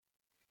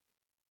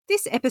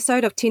This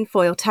episode of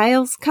Tinfoil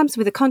Tales comes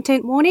with a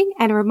content warning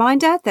and a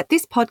reminder that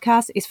this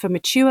podcast is for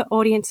mature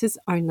audiences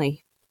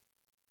only.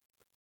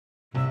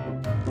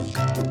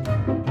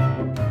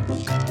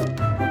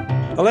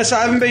 Unless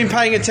I haven't been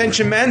paying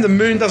attention, man, the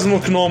moon doesn't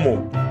look normal.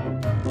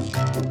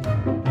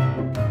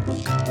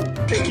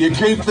 You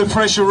keep the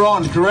pressure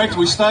on, correct?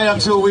 We stay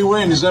until we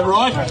win, is that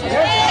right?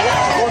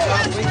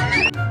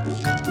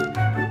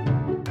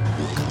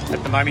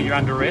 At the moment you're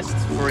under arrest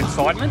for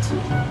incitement.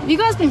 Have you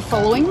guys been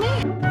following me?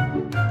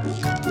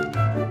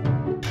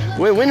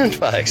 We're winning,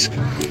 folks.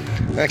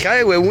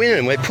 Okay, we're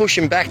winning. We're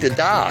pushing back the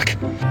dark.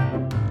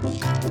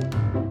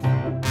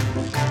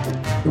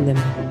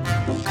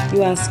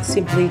 You ask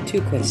simply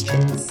two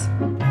questions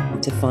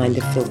to find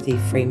a filthy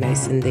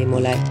Freemason de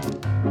Molay.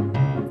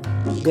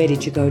 Where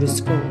did you go to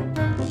school?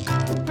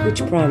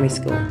 Which primary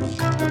school?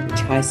 Which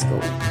high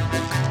school?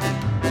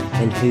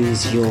 And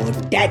who's your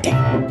daddy?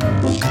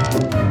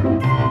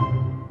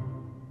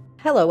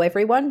 Hello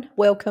everyone,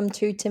 welcome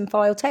to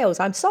Tinfoil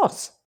Tales. I'm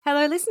Sauce.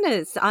 Hello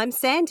listeners, I'm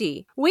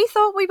Sandy. We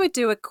thought we would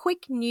do a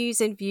quick news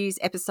and views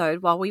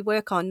episode while we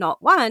work on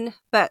not one,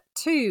 but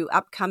two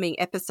upcoming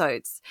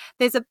episodes.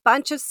 There's a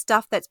bunch of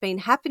stuff that's been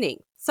happening,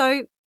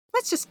 so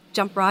let's just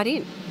jump right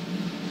in.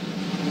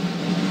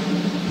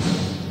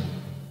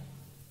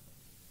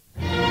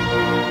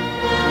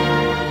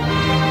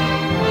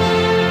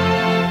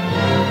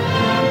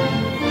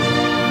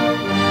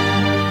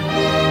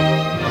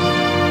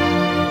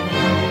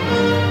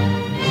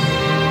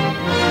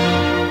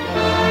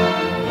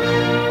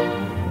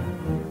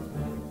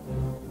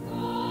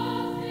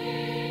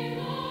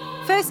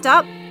 First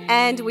up,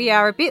 and we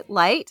are a bit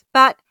late,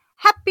 but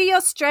Happy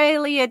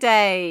Australia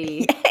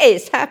Day!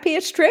 Yes, Happy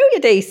Australia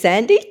Day,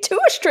 Sandy. 2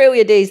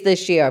 Australia Days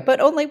this year, but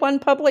only one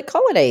public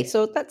holiday,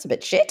 so that's a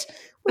bit shit.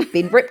 We've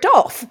been ripped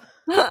off.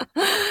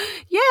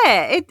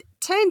 Yeah, it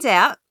turns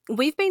out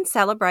we've been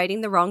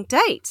celebrating the wrong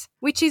date,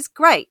 which is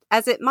great,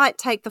 as it might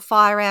take the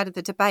fire out of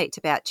the debate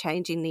about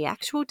changing the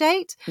actual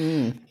date.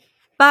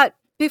 But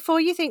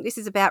before you think this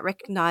is about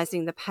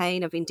recognising the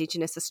pain of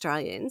Indigenous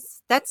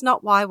Australians, that's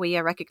not why we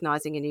are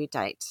recognising a new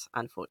date,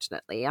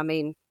 unfortunately. I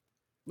mean,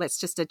 let's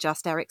just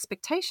adjust our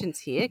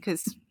expectations here,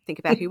 because think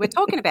about who we're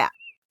talking about.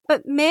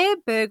 But Mayor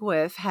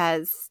Bergwerf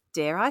has,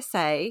 dare I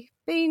say,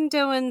 been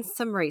doing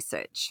some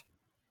research.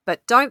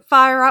 But don't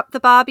fire up the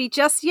Barbie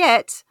just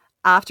yet.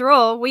 After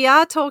all, we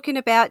are talking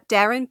about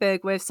Darren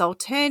Bergwerf's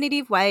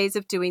alternative ways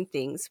of doing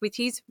things with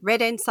his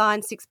red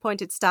ensign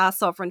 6-pointed star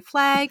sovereign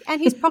flag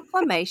and his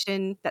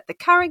proclamation that the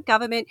current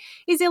government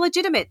is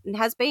illegitimate and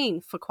has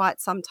been for quite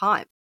some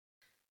time.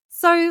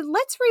 So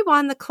let's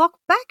rewind the clock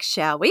back,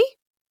 shall we?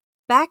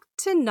 Back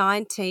to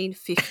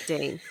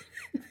 1915.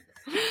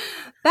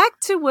 Back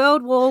to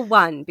World War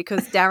I,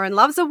 because Darren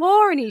loves a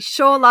war and he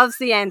sure loves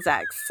the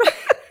Anzacs.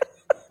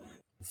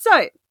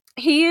 So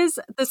here's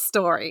the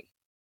story.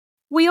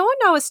 We all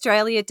know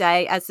Australia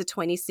Day as the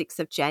 26th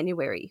of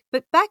January,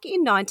 but back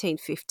in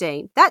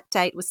 1915, that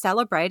date was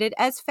celebrated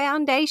as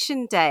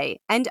Foundation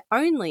Day and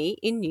only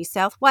in New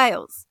South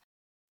Wales.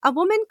 A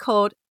woman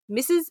called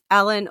Mrs.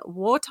 Ellen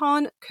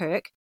Wharton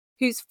Kirk,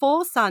 whose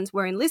 4 sons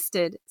were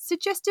enlisted,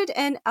 suggested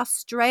an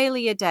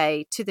Australia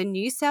Day to the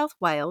New South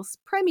Wales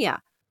Premier.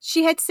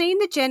 She had seen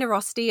the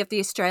generosity of the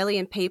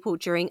Australian people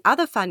during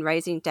other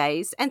fundraising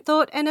days and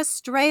thought an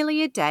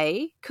Australia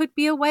Day could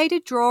be a way to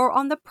draw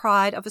on the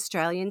pride of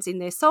Australians in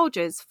their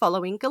soldiers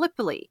following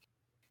Gallipoli.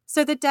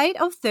 So the date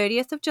of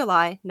 30th of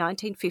July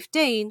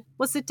 1915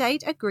 was the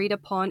date agreed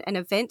upon and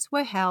events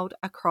were held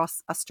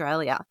across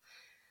Australia.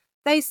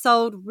 They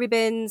sold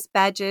ribbons,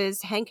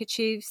 badges,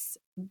 handkerchiefs,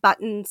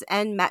 buttons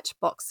and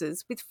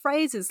matchboxes with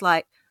phrases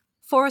like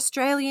 "For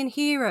Australian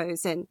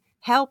Heroes" and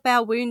 "Help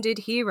Our Wounded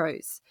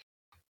Heroes."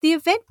 The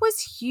event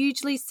was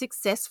hugely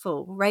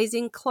successful,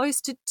 raising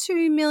close to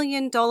 $2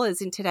 million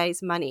in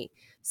today's money.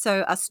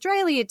 So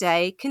Australia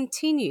Day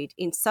continued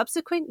in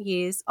subsequent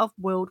years of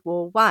World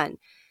War I,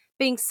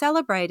 being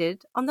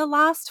celebrated on the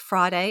last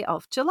Friday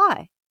of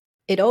July.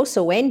 It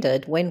also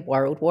ended when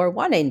World War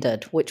I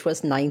ended, which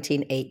was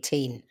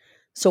 1918.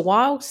 So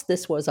whilst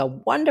this was a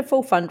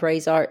wonderful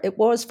fundraiser, it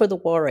was for the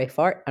war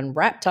effort and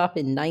wrapped up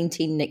in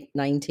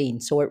 1919.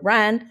 So it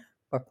ran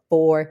for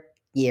 4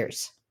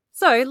 years.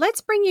 So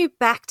let's bring you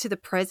back to the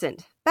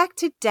present, back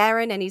to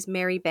Darren and his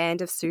merry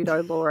band of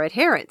pseudo-law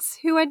adherents,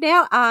 who are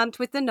now armed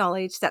with the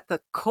knowledge that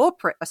the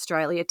corporate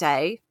Australia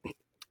Day,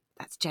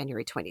 that's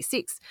January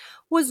 26th,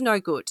 was no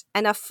good,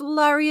 and a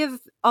flurry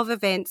of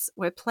events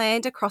were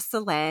planned across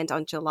the land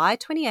on July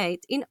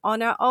 28th in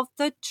honour of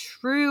the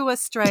true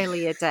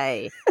Australia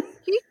Day.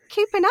 You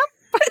keeping up?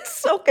 It's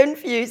so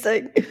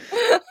confusing.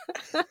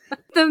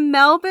 The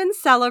Melbourne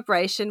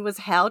celebration was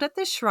held at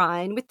the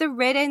shrine with the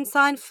red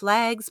ensign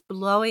flags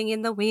blowing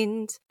in the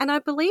wind, and I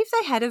believe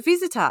they had a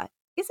visitor.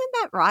 Isn't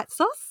that right,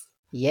 Sauce?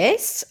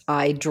 Yes,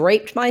 I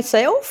draped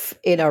myself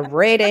in a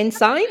red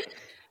ensign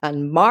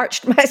and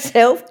marched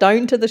myself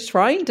down to the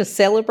shrine to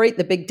celebrate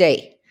the big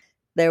day.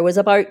 There was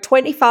about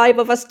 25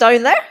 of us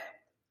down there.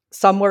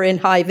 Some were in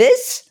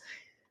high-vis,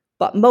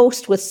 but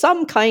most with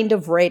some kind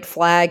of red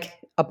flag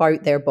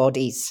about their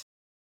bodies.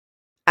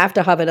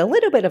 After having a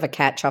little bit of a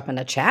catch-up and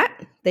a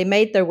chat, they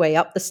made their way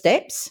up the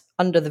steps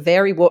under the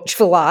very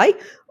watchful eye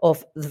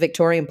of the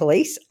Victorian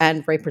police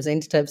and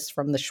representatives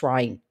from the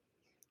shrine.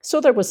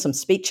 So there was some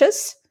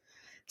speeches,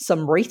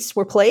 some wreaths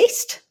were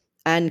placed,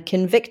 and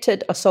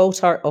convicted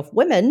assaulter of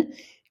women,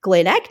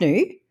 Glenn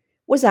Agnew,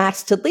 was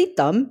asked to lead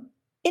them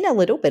in a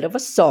little bit of a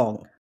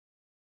song.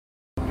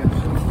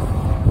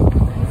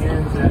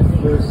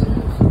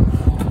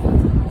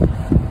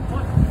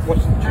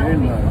 What's the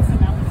tune though?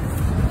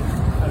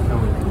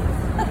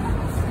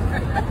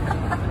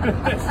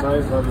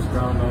 Slaves love is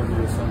ground over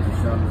your sons and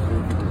sons.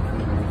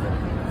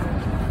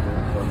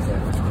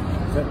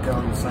 Is that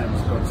going the same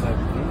as God Save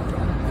the King?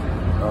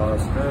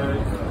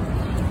 Slaves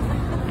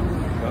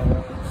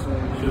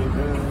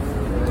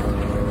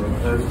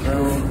has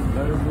ground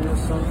over your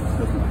sons.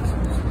 Doesn't make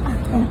sense.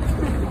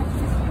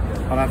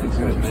 I don't think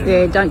so.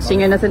 Yeah, don't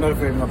sing anything. Not if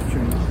we have an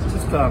opportunity.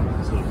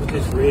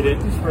 Just read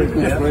it. Just read it.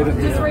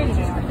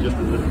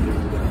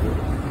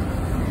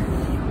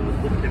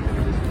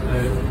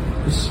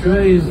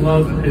 Australia's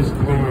love has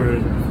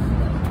grown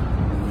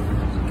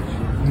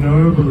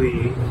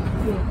nobly.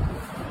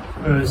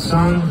 Her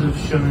sons have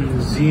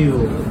shown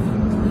zeal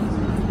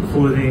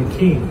for their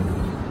king.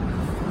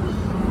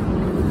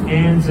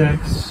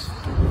 Anzacs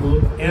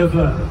will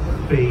ever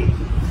be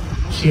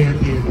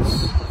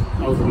champions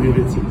of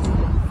liberty.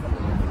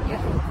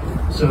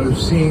 So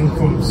sing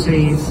from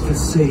seas to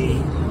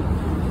sea,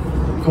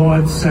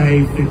 God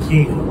save the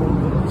king.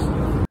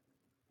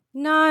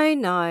 No.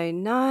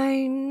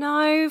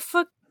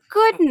 For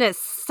goodness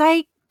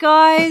sake,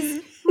 guys.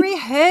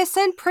 Rehearse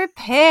and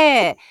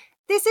prepare.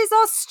 This is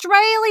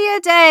Australia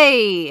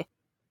Day.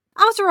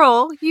 After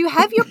all, you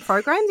have your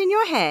programs in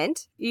your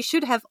hand. You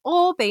should have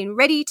all been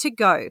ready to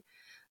go.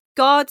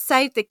 God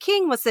Save the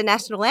King was the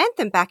national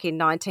anthem back in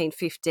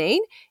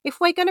 1915. If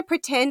we're going to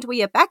pretend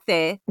we are back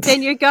there,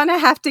 then you're going to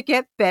have to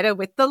get better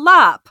with the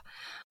LARP.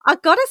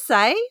 I've got to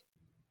say,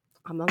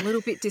 I'm a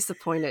little bit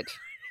disappointed.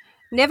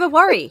 Never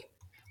worry.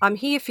 I'm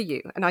here for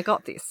you, and I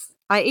got this.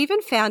 I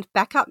even found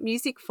backup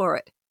music for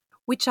it,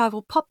 which I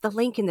will pop the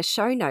link in the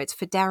show notes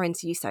for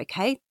Darren's use,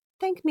 okay?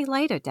 Thank me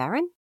later,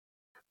 Darren.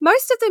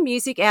 Most of the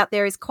music out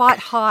there is quite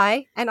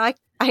high, and I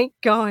ain't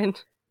going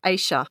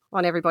Aisha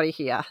on everybody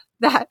here.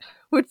 That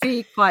would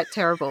be quite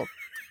terrible.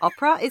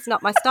 Opera is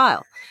not my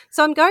style.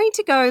 So I'm going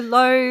to go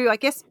low, I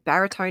guess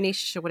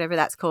baritone-ish or whatever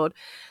that's called,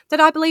 that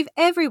I believe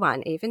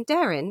everyone, even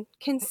Darren,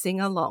 can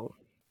sing along.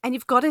 And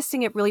you've got to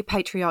sing it really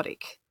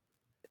patriotic.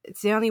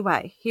 It's the only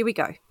way. Here we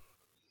go.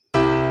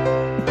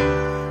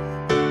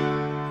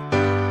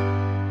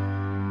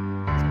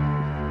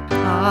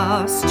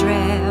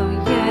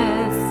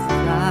 Australia's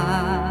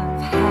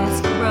love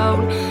has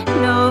grown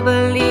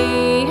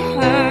nobly.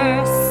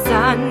 Her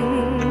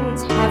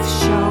sons have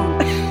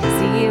shown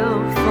zeal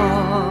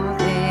for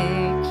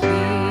their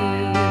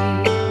king.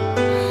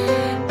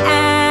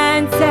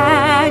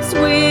 Anzacs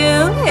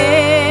will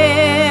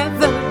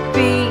ever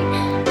be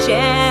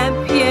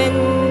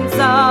champions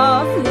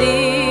of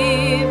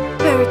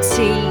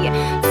liberty.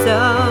 So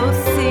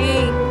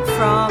sing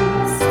from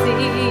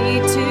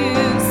sea to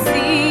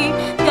sea,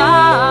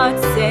 God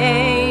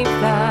save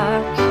the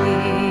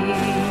King.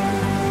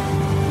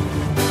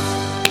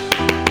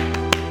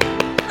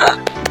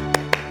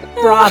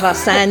 Brava,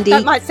 Sandy.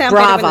 That might sound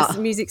Brava. better when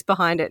the music's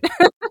behind it.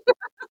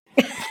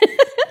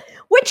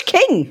 Which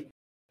king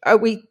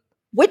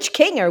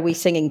are we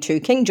singing to?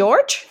 King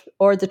George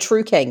or the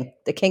true king,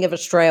 the King of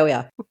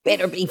Australia?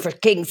 Better be for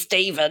King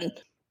Stephen.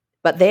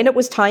 But then it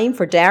was time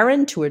for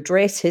Darren to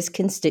address his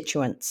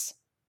constituents.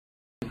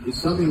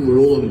 It's something we're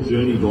all on a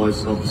journey,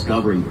 guys, of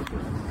discovery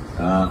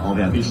of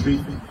our history.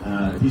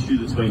 History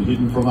that's been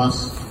hidden from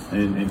us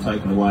and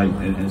taken away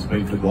and it's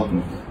been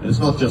forgotten. And it's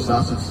not just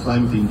us, it's the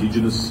same with the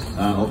Indigenous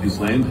of this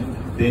land.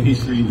 Their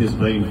history has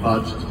been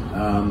fudged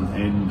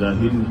and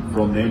hidden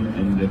from them,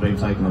 and they've been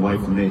taken away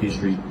from their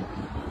history.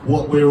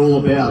 What we're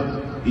all about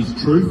is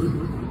truth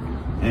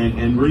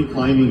and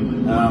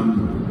reclaiming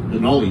the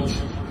knowledge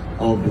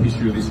of the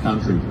history of this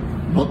country,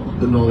 not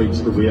the knowledge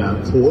that we are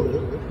taught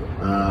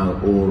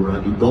or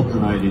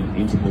indoctrinated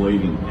into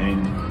believing.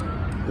 And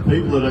the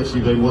people that have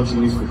actually been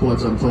watching this for quite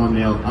some time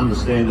now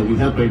understand that we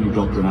have been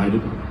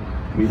indoctrinated,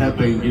 we have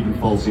been given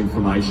false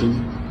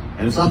information,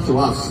 and it's up to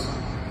us,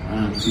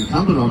 it's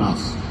incumbent on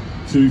us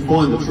to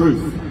find the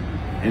truth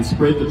and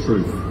spread the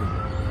truth.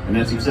 And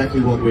that's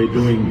exactly what we're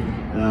doing,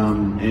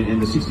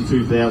 and the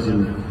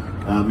 62,000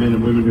 men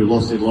and women who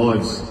lost their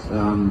lives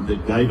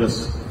that gave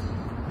us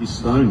this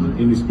stone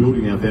in this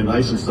building, our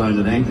foundation stone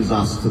that anchors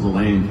us to the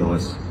land,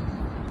 guys.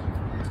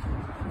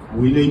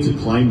 We need to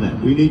claim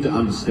that. We need to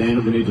understand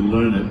it, we need to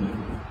learn it,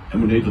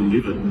 and we need to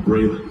live it and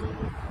breathe it.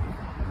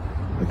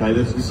 Okay,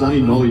 that's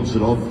only knowledge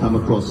that I've come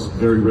across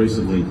very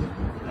recently,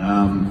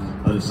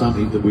 but it's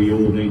something that we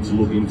all need to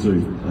look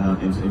into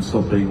and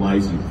stop being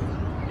lazy,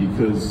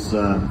 because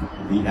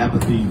the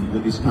apathy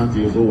that this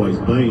country has always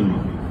been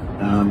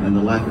and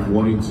the lack of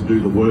wanting to do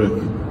the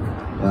work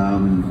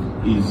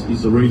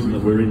is the reason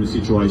that we're in the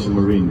situation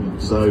we're in.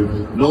 So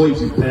knowledge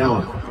is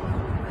power,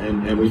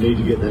 and we need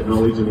to get that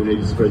knowledge, and we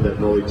need to spread that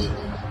knowledge,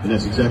 and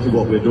that's exactly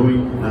what we're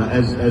doing.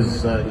 As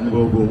in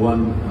World War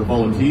One, the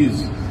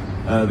volunteers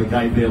that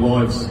gave their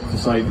lives to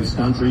save this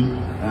country,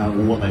 or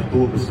what they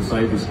thought was to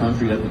save this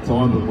country at the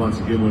time, but once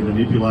again were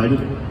manipulated.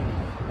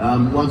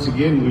 Once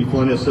again, we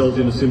find ourselves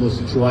in a similar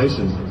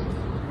situation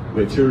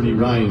where tyranny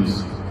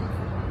reigns,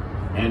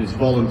 and it's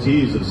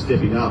volunteers that are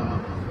stepping up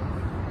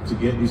to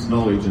get this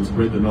knowledge and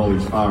spread the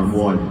knowledge far and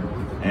wide.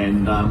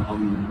 And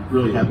I'm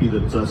really happy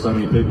that so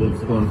many people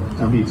have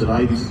come here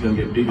today. This is going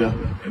to get bigger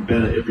and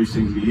better every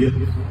single year.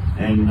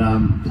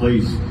 And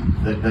please,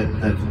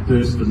 that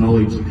thirst for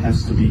knowledge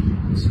has to be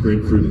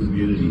spread through the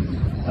community.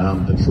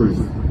 The truth,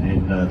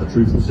 and the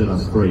truth will set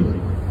us free.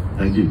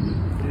 Thank you.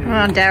 Come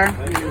on, Darren.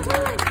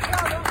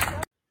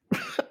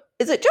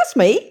 Is it just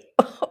me?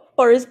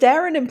 Or is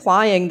Darren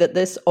implying that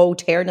this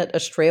alternate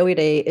Australia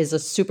Day is a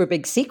super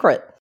big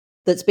secret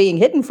that's being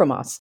hidden from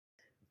us?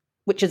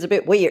 Which is a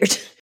bit weird,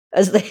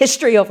 as the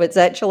history of it's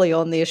actually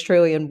on the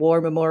Australian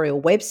War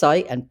Memorial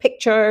website, and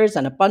pictures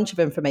and a bunch of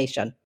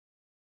information.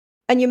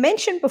 And you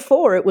mentioned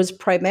before it was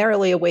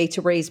primarily a way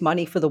to raise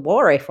money for the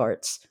war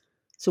efforts.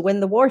 So when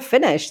the war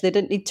finished, they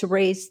didn't need to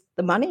raise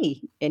the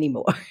money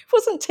anymore. It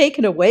wasn't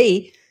taken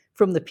away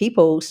from the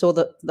people so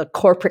that the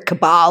corporate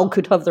cabal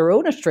could have their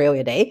own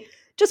Australia Day.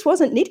 Just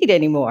wasn't needed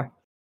anymore.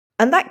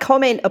 And that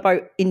comment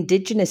about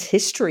Indigenous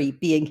history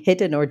being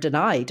hidden or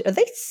denied, are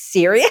they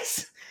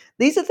serious?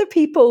 These are the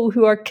people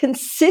who are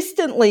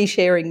consistently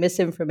sharing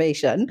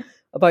misinformation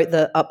about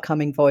the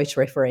upcoming Voice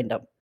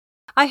referendum.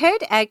 I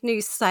heard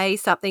Agnew say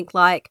something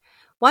like,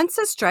 once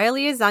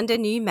Australia's under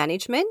new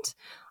management,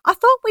 I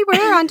thought we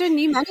were under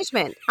new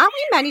management. Aren't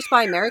we managed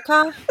by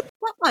America?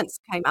 That once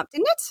came up,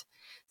 didn't it?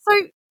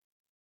 So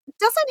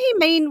doesn't he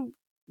mean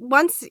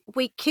once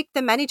we kick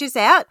the managers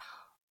out,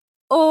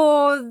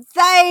 or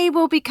they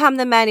will become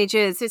the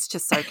managers? It's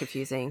just so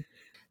confusing.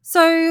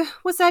 So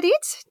was that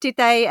it? Did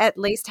they at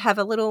least have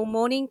a little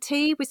morning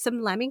tea with some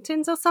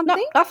lamingtons or something?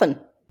 No, nothing.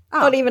 Oh.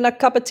 Not even a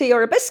cup of tea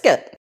or a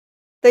biscuit.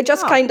 They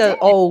just kind of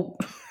all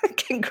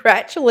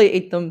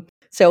congratulated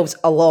themselves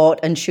a lot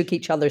and shook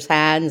each other's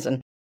hands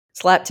and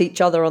slapped each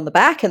other on the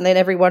back, and then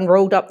everyone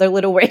rolled up their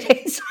little red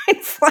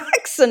ensign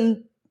flags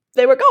and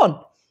they were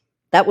gone.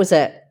 That was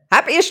it.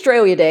 Happy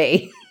Australia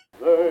Day.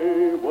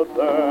 They were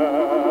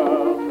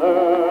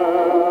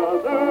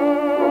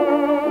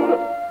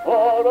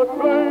our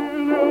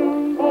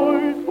Australian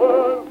boys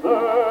were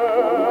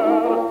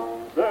there.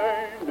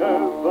 They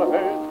never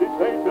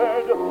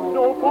hesitated,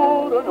 no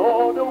for an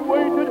order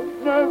waited,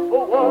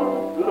 never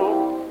once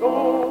looked to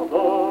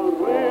the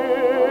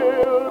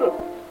rear.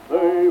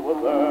 They were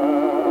there.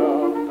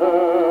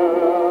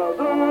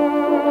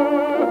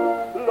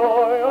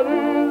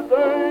 Loyally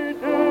they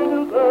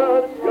did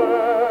their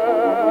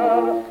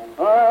share,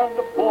 and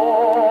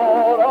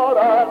for our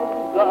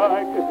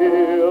Anzac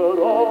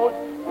heroes,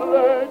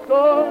 let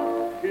us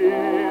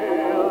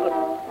cheer,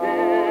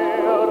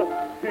 cheer,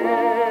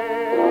 cheer.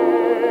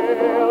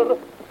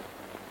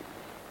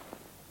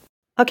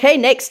 Okay,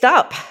 next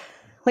up,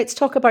 let's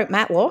talk about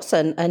Matt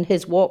Lawson and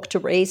his walk to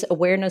raise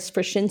awareness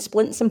for shin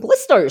splints and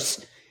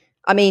blisters.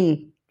 I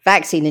mean,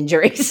 vaccine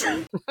injuries.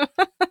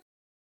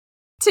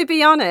 To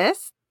be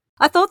honest,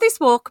 I thought this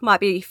walk might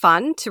be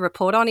fun to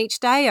report on each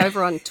day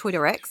over on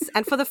Twitter X,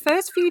 and for the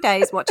first few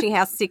days watching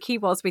how sick he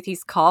was with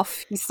his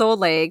cough, his sore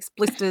legs,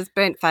 blisters,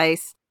 burnt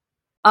face,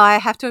 I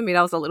have to admit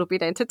I was a little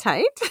bit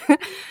entertained.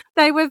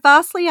 They were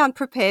vastly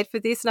unprepared for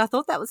this, and I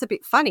thought that was a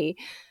bit funny.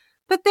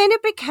 But then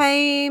it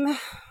became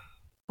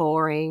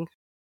boring,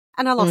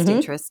 and I lost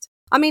interest.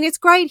 I mean, it's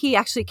great he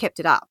actually kept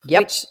it up,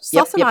 which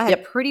Sauce and I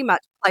had pretty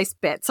much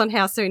placed bets on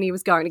how soon he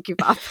was going to give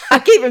up. I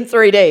gave him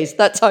 3 days.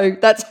 That's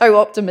how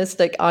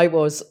optimistic I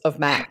was of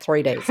Matt.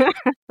 3 days.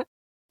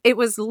 It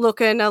was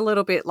looking a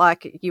little bit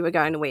like you were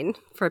going to win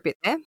for a bit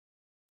there.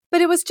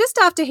 But it was just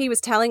after he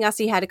was telling us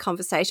he had a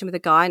conversation with a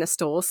guy in a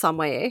store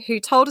somewhere who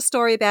told a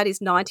story about his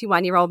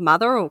 91-year-old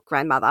mother or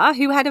grandmother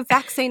who had a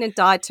vaccine and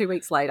died 2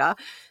 weeks later.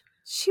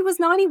 She was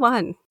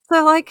 91.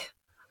 So,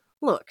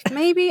 look,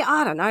 maybe,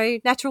 I don't know,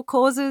 natural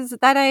causes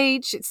at that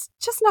age, it's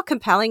just not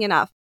compelling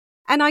enough.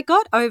 And I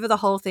got over the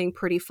whole thing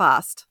pretty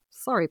fast.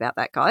 Sorry about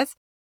that, guys.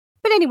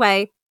 But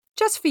anyway,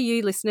 just for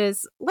you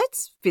listeners,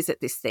 let's visit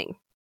this thing.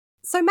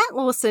 So Matt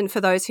Lawson, for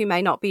those who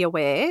may not be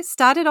aware,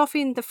 started off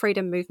in the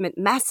freedom movement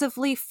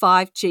massively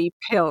 5G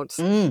pilled.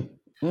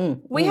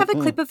 We have a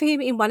clip of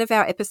him in one of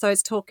our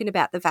episodes talking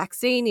about the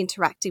vaccine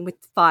interacting with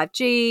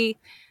 5G.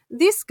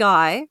 This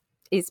guy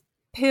is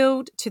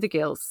pilled to the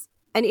gills.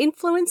 An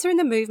influencer in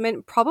the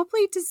movement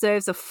probably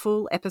deserves a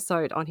full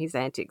episode on his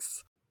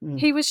antics.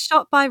 He was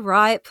shot by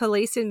riot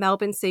police in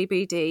Melbourne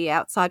CBD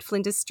outside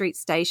Flinders Street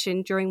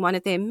Station during one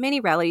of their many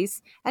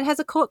rallies and has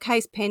a court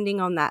case pending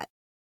on that.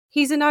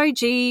 He's an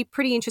OG,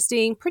 pretty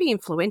interesting, pretty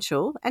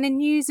influential, and a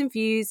News and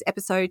Views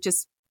episode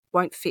just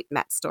won't fit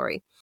Matt's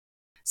story.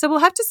 So we'll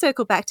have to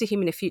circle back to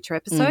him in a future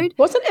episode.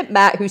 Wasn't it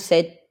Matt who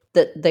said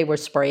that they were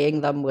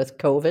spraying them with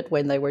COVID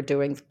when they were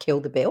doing Kill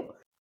the Bill?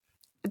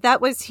 That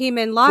was him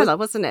and Lila,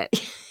 wasn't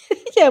it?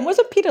 Yeah,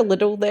 wasn't Peter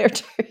Little there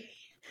too?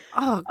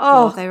 Oh,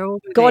 Oh, God, they're all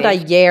God, I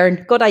big.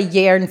 yearn. God, I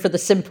yearn for the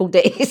simple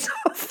days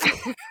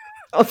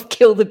of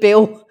Kill the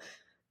Bill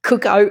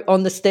cookout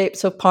on the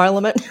steps of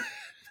Parliament.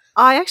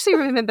 I actually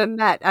remember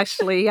Matt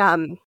actually,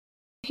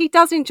 he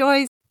does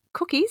enjoy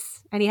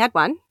cookies, and he had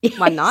one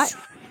night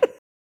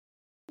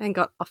and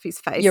got off his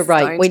face. You're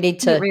right. We Stoned. need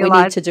Didn't to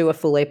realise. do a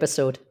full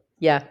episode.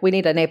 Yeah, we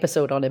need an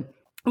episode on him.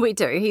 We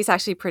do. He's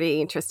actually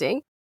pretty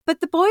interesting. But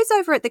the boys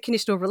over at the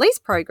Conditional Release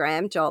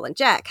Program, Joel and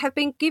Jack, have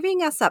been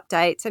giving us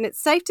updates, and it's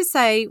safe to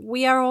say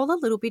we are all a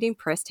little bit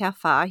impressed how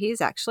far he has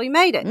actually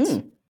made it.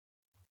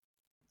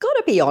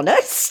 Gotta be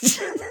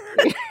honest.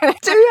 I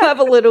do have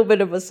a little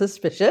bit of a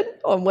suspicion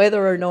on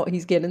whether or not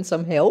he's getting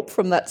some help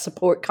from that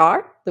support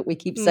car that we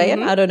keep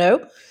saying. I don't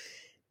know.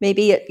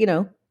 Maybe at,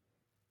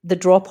 the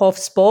drop-off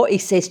spot, he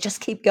says,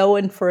 just keep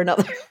going for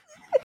another.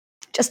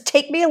 Just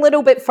take me a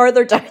little bit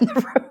further down the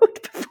road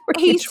before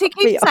He you drop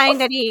me keeps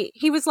saying off. that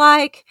he was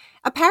like,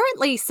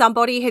 apparently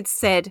somebody had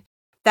said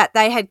that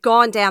they had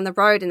gone down the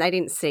road and they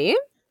didn't see him.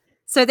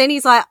 So then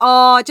he's like,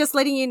 oh, just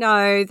letting you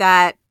know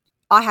that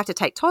I have to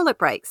take toilet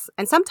breaks.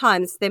 And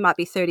sometimes there might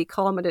be 30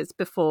 kilometres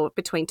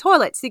between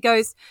toilets. He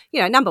goes,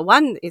 number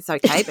one is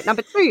okay, but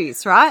number two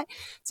is, right?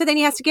 So then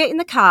he has to get in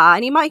the car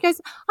and he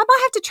goes, I might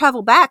have to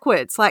travel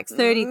backwards like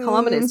 30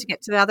 kilometres to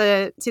get to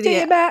the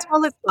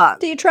toilet spot.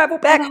 Do you travel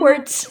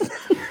backwards? Do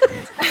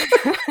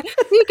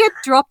you get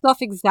dropped off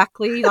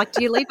exactly? Like,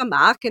 do you leave a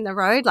mark in the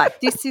road?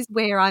 Like, this is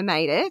where I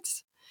made it.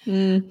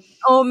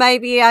 Or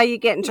maybe are you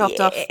getting dropped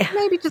off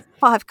maybe just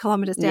 5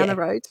 kilometres down the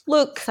road?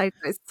 Look, save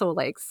those sore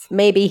legs.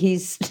 Maybe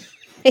he's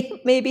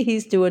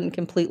doing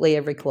completely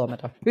every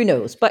kilometre. Who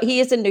knows? But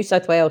he is in New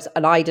South Wales,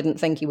 and I didn't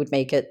think he would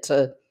make it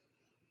to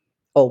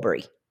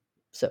Albury.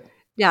 So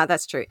yeah,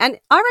 that's true. And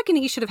I reckon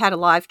he should have had a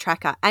live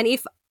tracker. And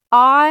if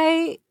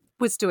I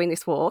was doing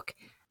this walk,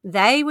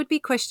 they would be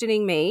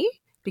questioning me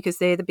because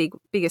they're the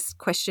biggest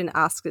question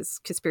askers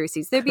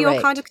conspiracies. There'd be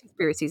all kinds of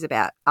conspiracies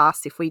about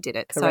us if we did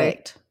it.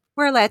 Correct. So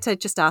we're allowed to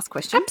just ask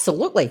questions.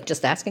 Absolutely,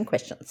 just asking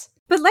questions.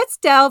 But let's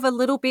delve a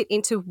little bit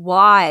into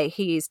why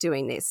he is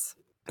doing this.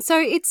 So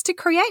it's to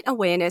create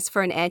awareness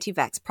for an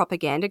anti-vax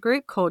propaganda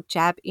group called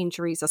Jab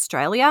Injuries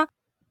Australia.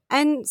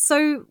 And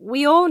so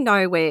we all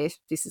know where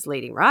this is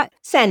leading, right?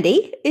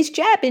 Sandy, is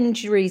Jab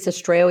Injuries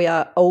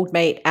Australia old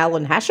mate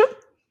Alan Hasham?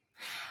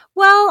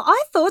 Well,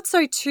 I thought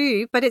so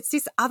too, but it's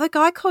this other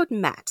guy called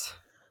Matt.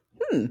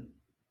 I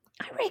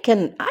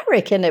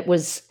reckon it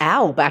was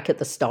Al back at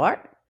the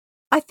start.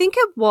 I think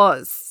it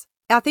was,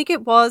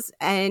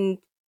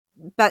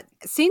 but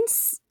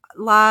since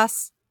I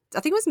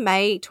think it was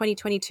May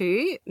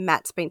 2022,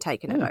 Matt's been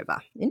taking it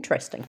over.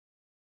 Interesting.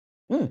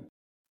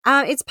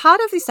 It's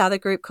part of this other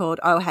group called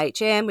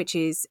OHM, which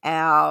is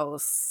our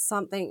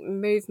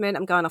something movement.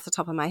 I'm going off the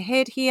top of my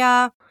head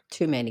here.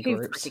 Too many Who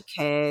groups. really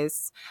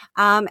cares?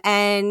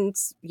 And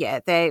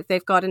yeah,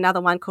 they've got another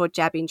one called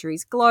Jab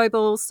Injuries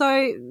Global.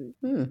 So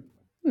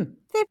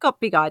they've got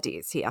big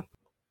ideas here.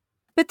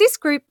 But this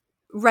group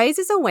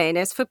raises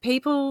awareness for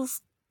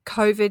people's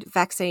COVID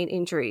vaccine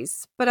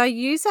injuries. But I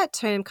use that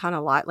term kind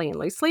of lightly and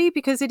loosely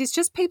because it is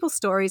just people's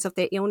stories of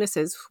their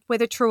illnesses,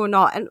 whether true or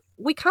not, and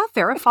we can't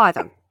verify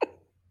them.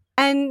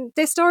 And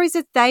they're stories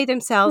that they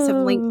themselves have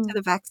linked to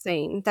the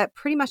vaccine that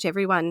pretty much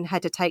everyone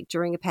had to take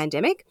during a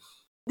pandemic.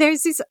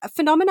 There's this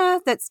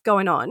phenomena that's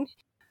going on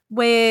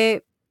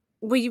where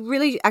we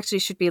really actually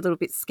should be a little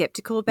bit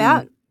skeptical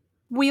about.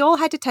 We all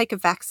had to take a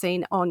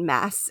vaccine en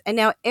masse, and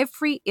now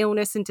every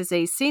illness and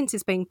disease since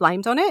is being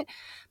blamed on it.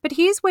 But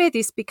here's where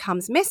this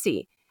becomes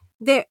messy.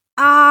 There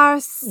are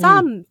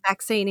some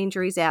vaccine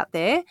injuries out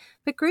there,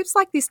 but groups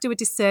like this do a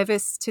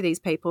disservice to these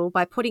people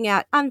by putting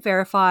out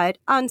unverified,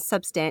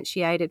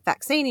 unsubstantiated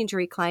vaccine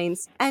injury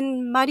claims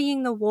and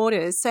muddying the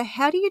waters. So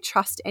how do you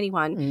trust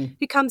anyone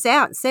who comes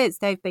out and says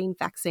they've been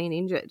vaccine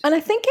injured? And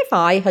I think if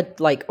I had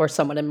or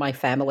someone in my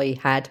family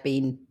had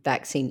been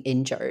vaccine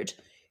injured,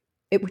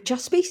 it would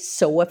just be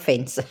so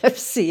offensive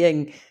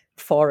seeing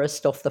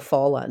Forest of the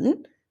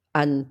Fallen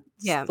and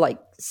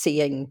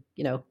seeing,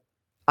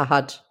 I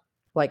had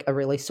a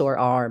really sore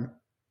arm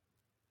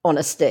on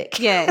a stick.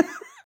 Yeah.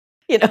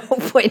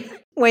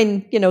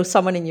 when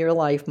someone in your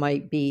life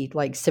might be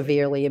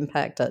severely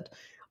impacted.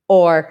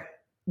 Or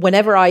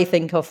whenever I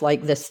think of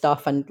this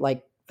stuff and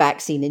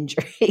vaccine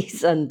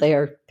injuries and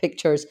their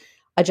pictures,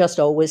 I just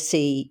always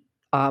see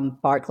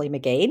Barclay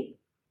McGain.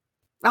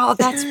 Oh,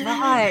 that's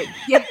right.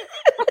 Yeah.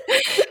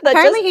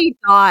 Apparently he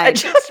died. It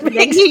just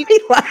makes me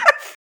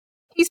laugh.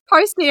 He's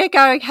posting it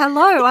going,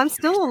 hello, I'm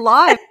still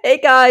alive. Hey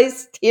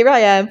guys, here I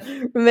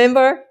am.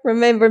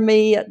 Remember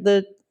me at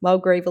the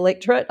Mulgrave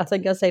Electorate? I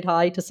think I said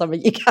hi to some of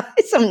you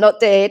guys. I'm not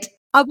dead.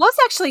 I was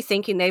actually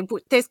thinking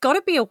there's got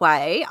to be a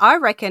way. I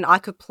reckon I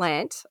could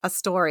plant a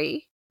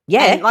story.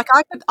 Yeah. And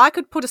I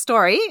could put a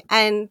story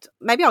and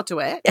maybe I'll do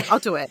it.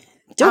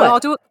 I'll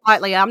do it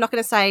quietly. I'm not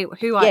going to say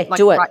who I like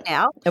do it right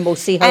now, and we'll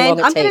see how long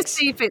it I'm takes.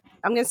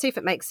 I'm going to see if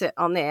it makes it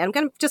on there. I'm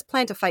going to just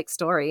plant a fake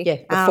story. Yeah,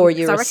 before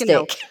you're a stick.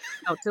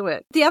 They'll do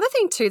it. The other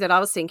thing too that I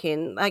was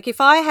thinking, like if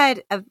I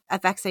had a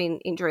vaccine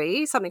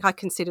injury, something I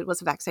considered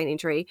was a vaccine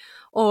injury,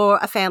 or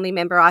a family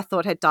member I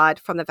thought had died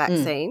from the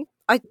vaccine,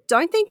 I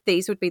don't think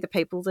these would be the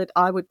people that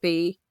I would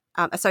be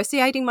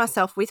associating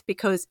myself with,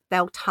 because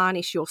they'll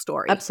tarnish your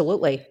story.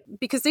 Absolutely.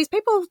 Because these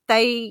people,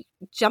 they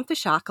jump the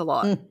shark a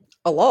lot.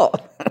 A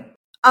lot.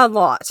 A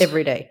lot.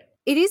 Every day.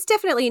 It is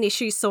definitely an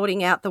issue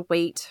sorting out the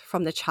wheat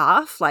from the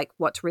chaff, like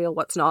what's real,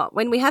 what's not.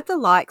 When we had the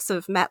likes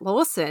of Matt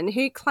Lawson,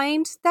 who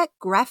claimed that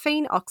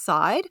graphene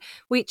oxide,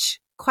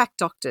 which quack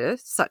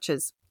doctors such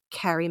as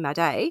Carrie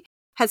Madej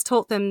has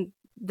taught them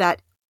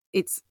that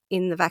it's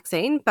in the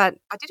vaccine, but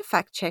I did a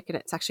fact check and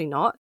it's actually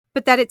not,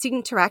 but that it's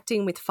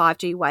interacting with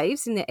 5G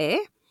waves in the air.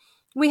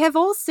 We have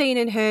all seen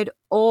and heard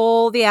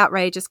all the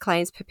outrageous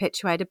claims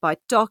perpetuated by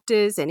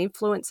doctors and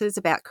influencers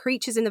about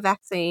creatures in the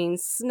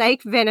vaccines,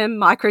 snake venom,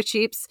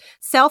 microchips,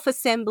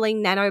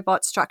 self-assembling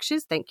nanobot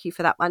structures. Thank you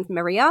for that one,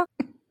 Maria.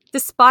 The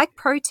spike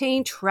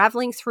protein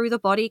traveling through the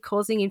body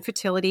causing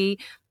infertility,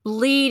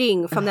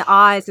 bleeding from the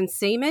eyes and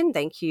semen.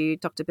 Thank you,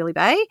 Dr. Billy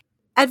Bay.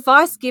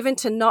 Advice given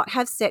to not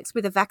have sex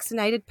with a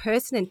vaccinated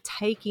person and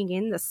taking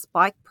in the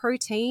spike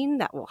protein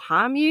that will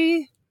harm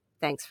you.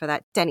 Thanks for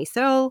that, Danny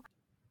Searle.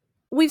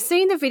 We've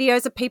seen the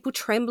videos of people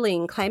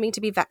trembling, claiming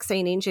to be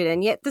vaccine injured,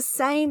 and yet the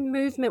same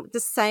movement with the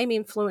same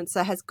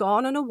influencer has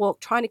gone on a walk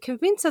trying to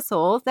convince us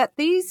all that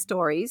these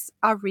stories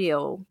are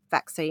real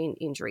vaccine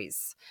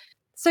injuries.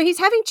 So he's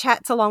having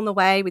chats along the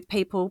way with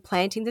people,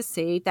 planting the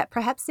seed that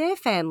perhaps their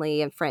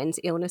family and friends'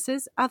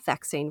 illnesses are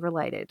vaccine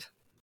related.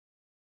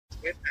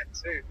 With that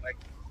too, like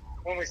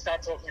when we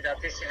start talking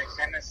about this in a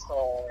chemist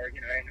or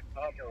in a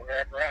pub or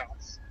wherever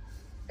else,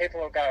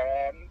 people will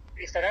go,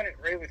 if they don't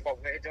agree with what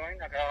we're doing,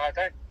 they go, I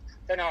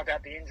don't know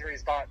about the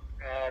injuries, but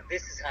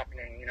this is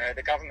happening.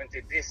 The government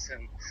did this,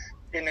 and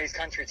in these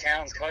country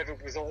towns,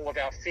 COVID was all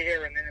about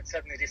fear, and then it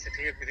suddenly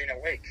disappeared within a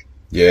week.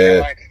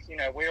 Yeah.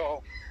 We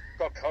all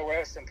got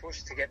coerced and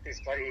pushed to get this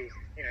bloody,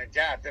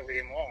 jab that we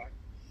didn't want,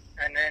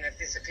 and then it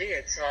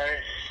disappeared. So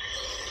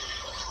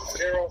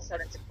they're all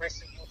starting to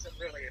question what's it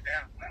really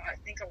about. I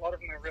think a lot of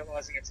them are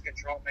realizing it's a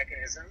control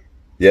mechanism.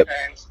 Yep.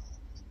 And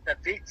the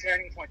big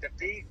turning point, the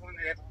big one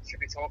that everyone should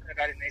be talking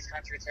about in these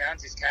country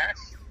towns is cash.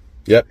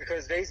 Yep.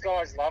 Because these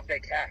guys love their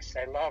cash.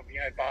 They love,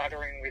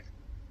 bartering with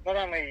not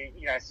only,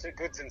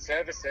 goods and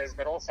services,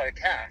 but also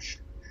cash.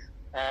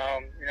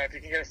 If you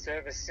can get a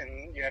service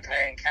and,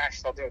 pay in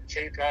cash, they'll do it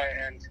cheaper.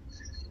 And,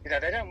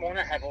 they don't want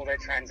to have all their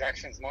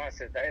transactions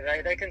monitored.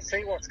 They can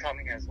see what's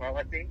coming as well,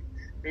 I think.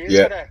 But you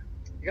got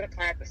to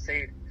plant the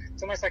seed.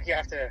 It's almost like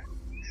it's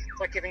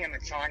like giving them a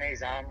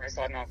Chinese arm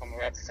wrestle. I don't know if I'm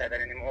allowed to say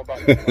that anymore, but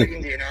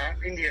Indian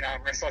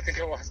arm wrestle, I think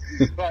it was.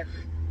 But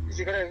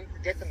you've got to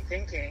get them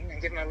thinking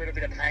and give them a little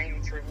bit of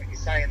pain through what you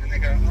say, and then they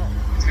go,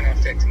 it's going to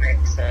affect me.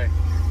 So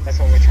that's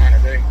what we're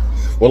trying to do.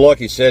 Well, like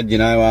you said,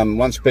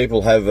 once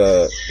people have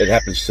it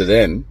happens to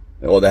them,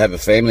 or they have a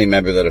family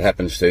member that it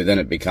happens to, then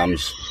it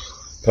becomes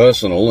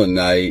personal, and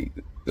they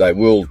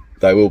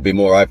will be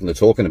more open to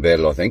talking about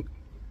it, I think.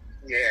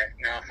 Yeah,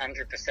 no,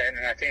 100%.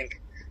 And I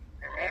think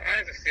I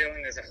have a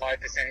feeling there's a high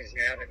percentage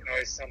now that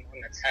knows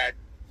someone that's had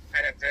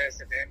an adverse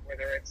event,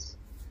 whether it's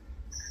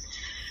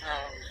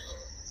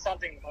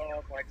something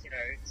more like,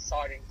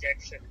 side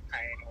injection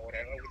pain or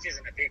whatever, which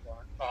isn't a big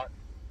one, but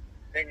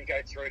then you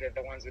go through to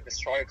the ones with the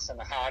strokes and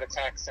the heart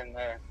attacks and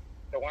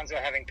the ones who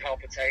are having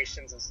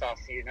palpitations and stuff,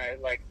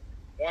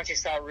 once you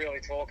start really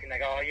talking, they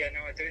go, oh yeah,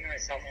 no, I do know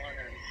someone.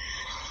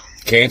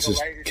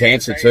 And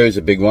cancer too is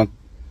a big one.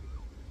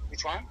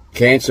 Which one?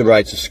 Cancer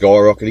rates are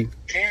skyrocketing.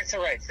 Cancer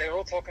rates, they're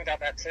all talking about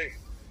that too.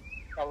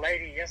 A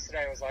lady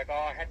yesterday was like,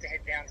 I had to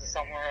head down to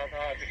somewhere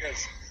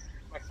because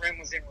my friend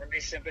was in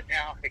remission, but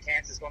now the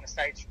cancer's gone to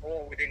stage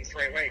 4 within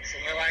 3 weeks.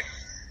 And we're like,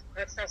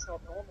 that's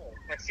not normal.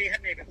 Like, she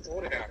hadn't even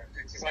thought about it.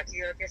 And she's like,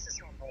 yeah, I guess it's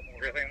not normal,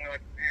 really. And we're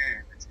like,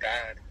 man, it's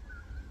bad.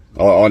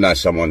 I know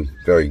someone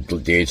very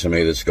dear to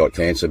me that's got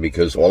cancer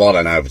because, well, I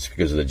don't know if it's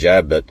because of the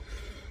jab, but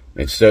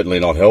it's certainly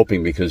not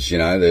helping because,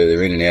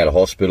 they're in and out of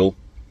hospital.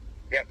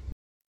 Yep.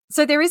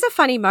 So there is a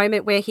funny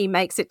moment where he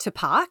makes it to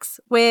Parkes,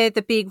 where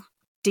the big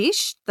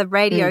dish, the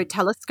radio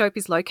telescope,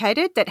 is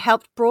located that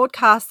helped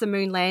broadcast the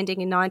moon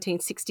landing in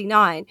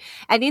 1969.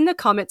 And in the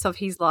comments of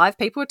his live,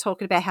 people were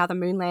talking about how the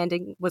moon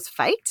landing was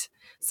faked.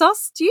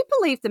 Sos, do you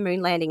believe the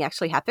moon landing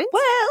actually happened?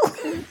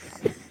 Well,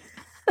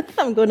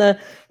 I'm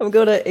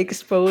gonna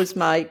expose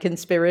my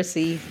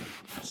conspiracy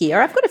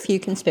here. I've got a few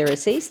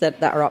conspiracies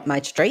that are up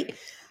my street.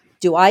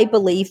 Do I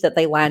believe that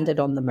they landed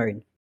on the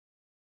moon?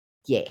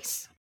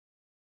 Yes.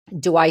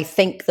 Do I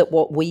think that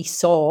what we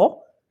saw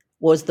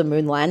was the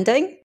moon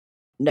landing?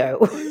 No.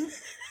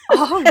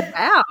 Oh,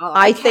 wow.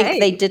 I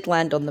think they did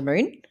land on the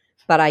moon,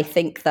 but I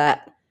think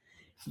that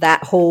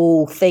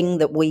whole thing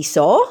that we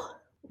saw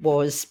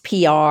was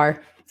PR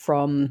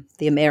from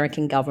the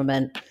American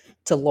government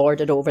to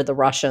lord it over the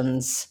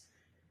Russians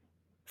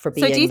for So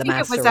being do you the think it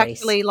master was race.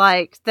 actually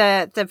like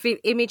the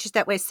image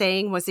that we're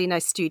seeing was in a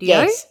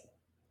studio? Yes,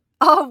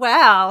 Oh,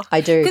 wow. I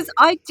do. Because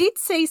I did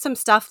see some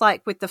stuff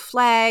like with the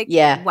flag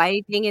Yeah.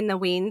 waving in the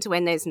wind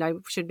when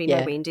should be no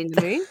Yeah. wind in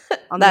the moon.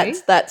 On the moon.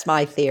 That's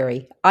my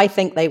theory. I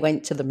think they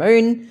went to the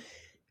moon,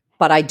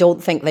 but I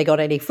don't think they got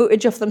any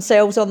footage of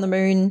themselves on the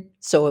moon.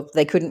 So if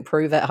they couldn't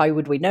prove it, how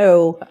would we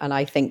know? And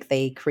I think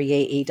they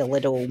created a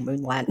little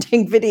moon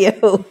landing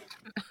video.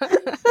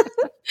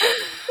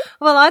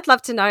 Well, I'd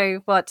love to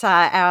know what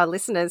our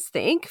listeners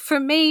think. For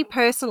me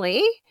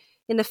personally,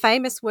 in the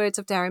famous words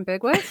of Darren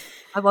Bergworth,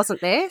 I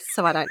wasn't there,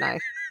 so I don't know.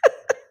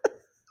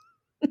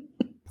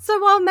 So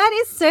while Matt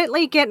is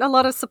certainly getting a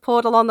lot of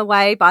support along the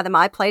way by the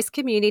My Place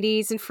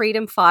communities and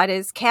freedom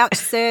fighters, couch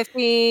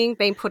surfing,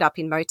 being put up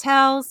in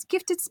motels,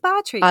 gifted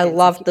spa treatments. I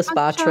loved the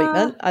spa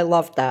treatment. I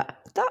loved that.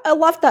 I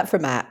loved that for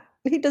Matt.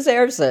 He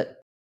deserves it.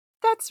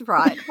 That's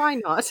right. Why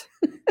not?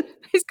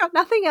 He's got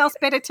nothing else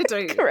better to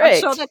do. Correct.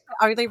 I'm sure that's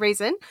the only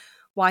reason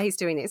why he's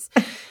doing this.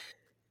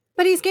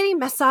 But he's getting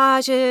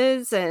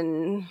massages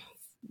and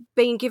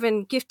being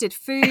given gifted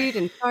food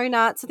and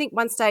donuts. I think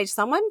one stage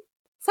someone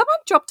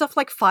dropped off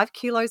like 5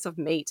 kilos of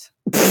meat.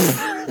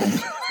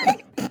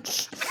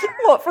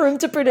 What, for him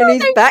to put in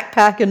his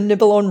backpack and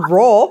nibble on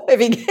raw if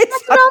he gets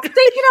That's what I was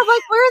thinking of.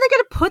 Like, where are they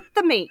going to put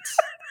the meat?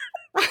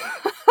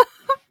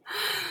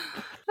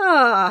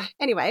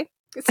 Anyway,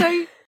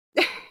 so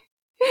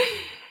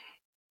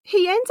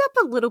he ends up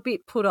a little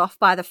bit put off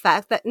by the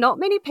fact that not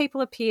many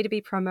people appear to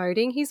be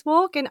promoting his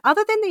walk, and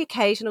other than the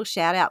occasional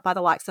shout out by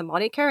the likes of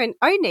Monica and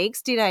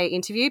O'Neig's did a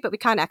interview, but we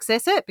can't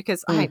access it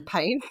because I ain't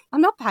paying.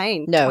 I'm not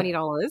paying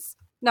 $20.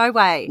 No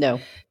way. No.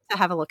 To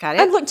have a look at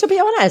it. And look, to be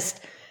honest,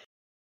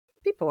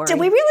 be boring. Do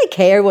we really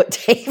care what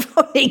Dave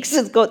O'Neig's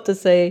has got to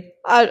say?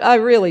 I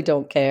really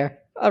don't care.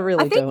 I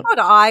think don't. What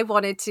I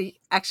wanted to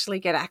actually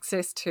get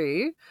access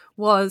to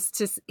was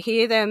to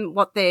hear them,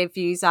 what their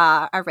views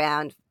are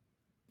around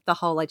the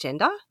whole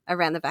agenda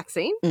around the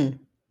vaccine.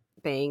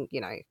 Being,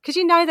 because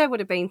they would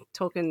have been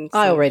talking.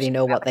 I already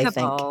know what they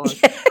think.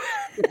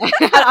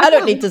 I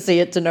don't need to see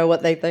it to know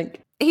what they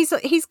think.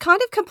 He's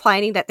kind of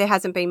complaining that there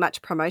hasn't been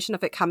much promotion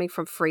of it coming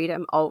from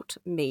Freedom Alt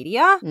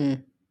Media. I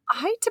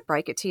hate to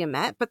break it to you,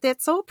 Matt, but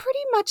that's all pretty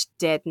much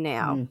dead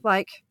now.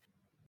 Like,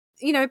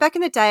 back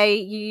in the day,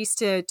 you used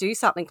to do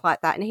something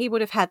like that, and he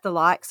would have had the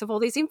likes of all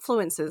these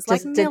influencers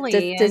like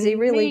Millie and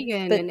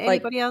Megan and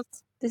anybody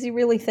else. Does he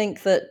really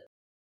think that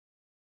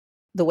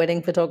the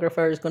wedding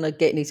photographer is going to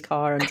get in his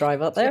car and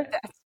drive up there?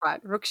 That's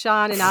right.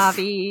 Rukshan and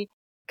Avi.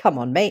 Come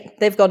on, mate.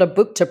 They've got a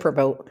book to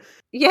promote.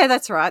 Yeah,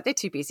 that's right. They're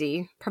too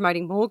busy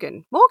promoting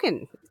Morgan.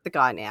 Morgan is the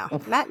guy now.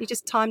 Matt, you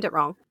just timed it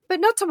wrong. But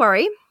not to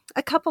worry.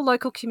 A couple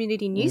local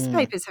community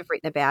newspapers have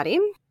written about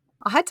him.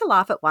 I had to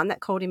laugh at one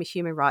that called him a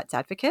human rights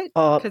advocate.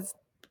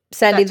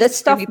 Sandy, this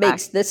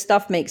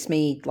stuff makes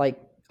me like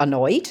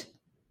annoyed.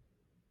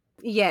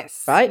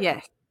 Yes. Right?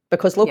 Yes.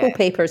 Because local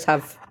papers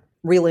have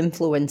real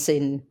influence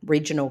in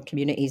regional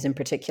communities in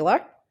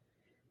particular.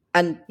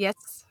 And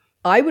yes,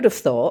 I would have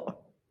thought,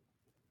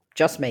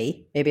 just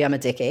me, maybe I'm a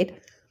dickhead,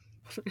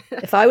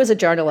 if I was a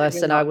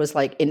journalist and I was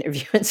like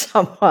interviewing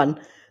someone,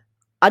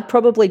 I'd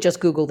probably just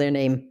Google their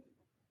name.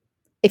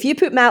 If you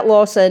put Matt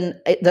Lawson,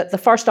 the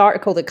first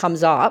article that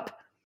comes up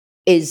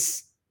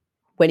is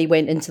when he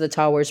went into the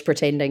towers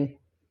pretending.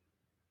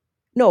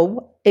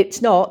 No,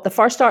 it's not. The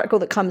first article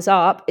that comes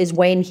up is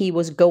when he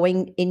was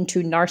going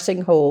into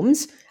nursing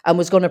homes and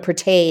was going to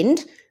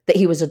pretend that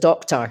he was a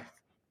doctor.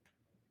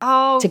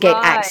 To get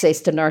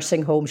access to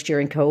nursing homes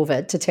during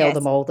COVID to tell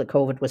them all that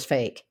COVID was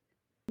fake.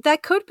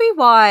 That could be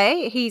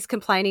why he's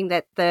complaining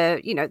that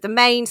the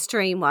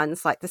mainstream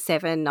ones like the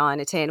 7, 9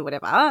 or 10 or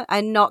whatever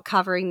are not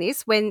covering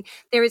this, when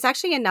there is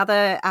actually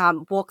another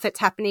walk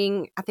that's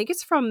happening. I think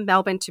it's from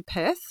Melbourne to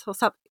Perth or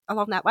something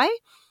along that way.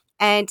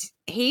 And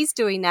he's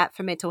doing that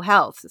for mental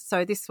health.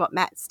 So this is what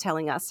Matt's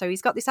telling us. So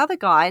he's got this other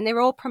guy and they're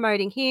all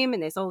promoting him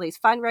and there's all these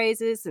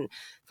fundraisers and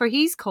for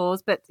his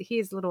cause. But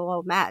here's little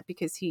old Matt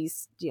because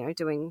he's,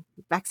 doing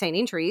vaccine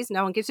injuries.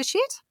 No one gives a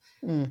shit.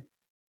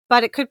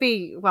 But it could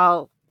be,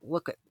 have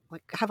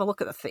a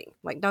look at the thing.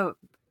 No,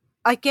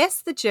 I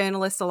guess the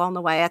journalists along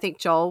the way, I think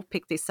Joel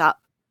picked this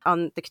up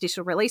on the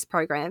Conditional Release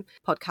Program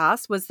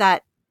podcast, was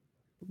that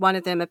one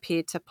of them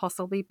appeared to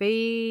possibly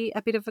be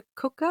a bit of a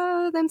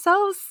cooker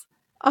themselves.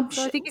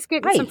 So I think he's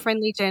getting some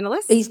friendly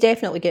journalists. He's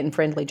definitely getting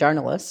friendly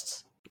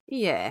journalists.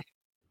 Yeah.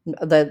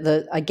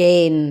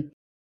 Again,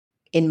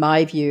 in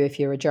my view, if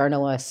you're a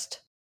journalist,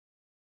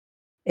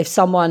 if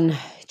someone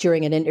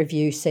during an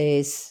interview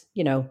says,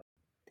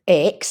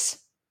 X,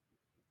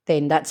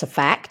 then that's a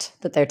fact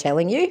that they're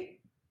telling you.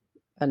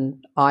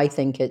 And I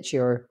think it's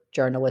your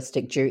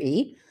journalistic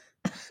duty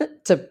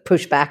to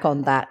push back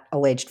on that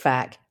alleged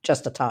fact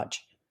just a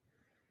touch.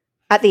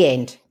 At the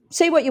end.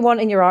 Say what you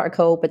want in your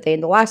article, but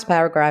then the last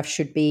paragraph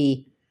should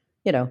be,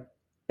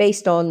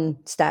 based on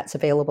stats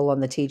available on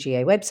the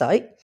TGA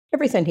website,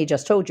 everything he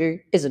just told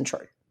you isn't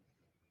true.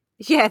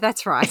 Yeah,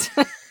 that's right.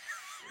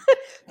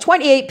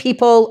 28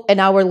 people in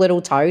our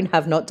little town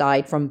have not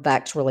died from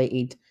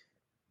vax-related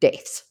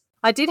deaths.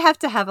 I did have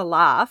to have a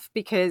laugh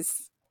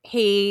because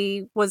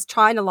he was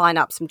trying to line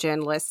up some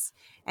journalists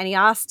and he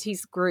asked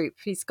his group,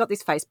 he's got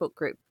this Facebook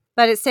group,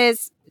 but it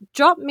says,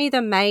 drop me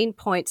the main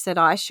points that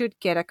I should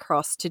get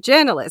across to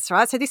journalists,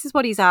 right? So this is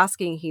what he's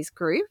asking his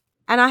group.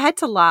 And I had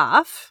to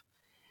laugh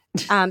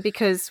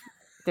because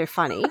they're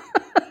funny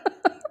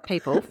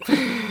people.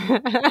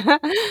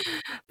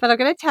 But I'm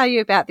going to tell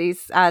you about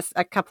these,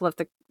 a couple of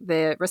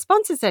the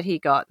responses that he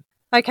got.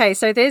 Okay,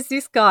 so there's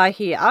this guy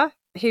here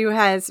who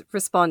has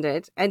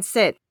responded and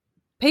said,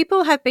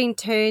 people have been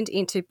turned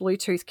into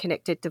Bluetooth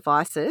connected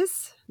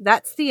devices.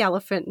 That's the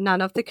elephant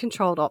none of the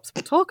controlled ops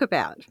will talk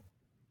about.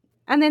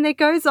 And then it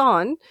goes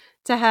on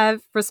to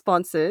have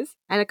responses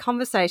and a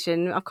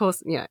conversation. Of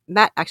course,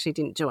 Matt actually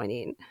didn't join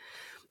in,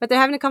 but they're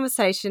having a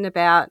conversation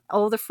about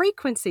all the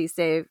frequencies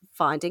they're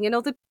finding and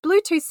all the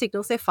Bluetooth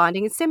signals they're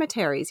finding in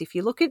cemeteries. If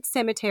you look at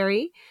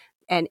cemetery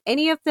and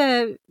any of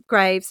the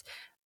graves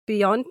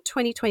beyond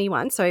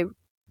 2021, so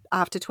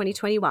after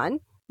 2021,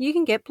 you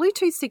can get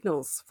Bluetooth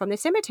signals from their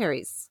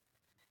cemeteries.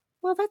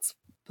 Well, that's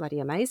bloody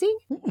amazing.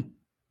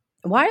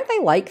 Why are they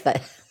like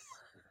this?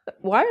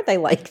 Why are they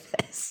like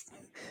this?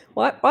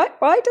 Why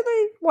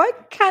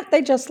can't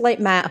they just let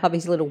Matt have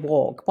his little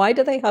walk? Why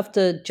do they have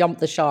to jump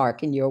the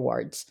shark, in your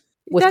words,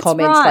 with That's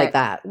comments right. like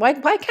that? Why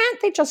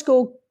can't they just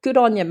go, good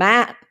on you,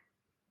 Matt?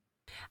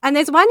 And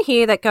there's one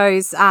here that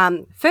goes,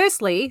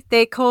 firstly,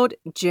 they're called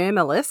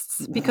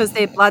journalists because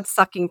they're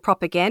blood-sucking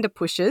propaganda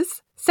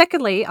pushers.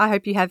 Secondly, I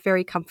hope you have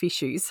very comfy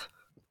shoes.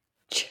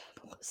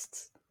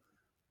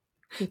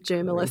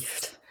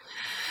 Journalists.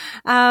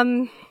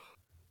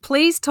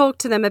 Please talk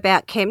to them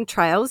about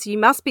chemtrails. You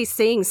must be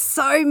seeing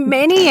so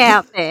many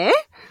out there.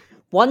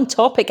 One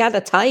topic at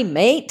a time,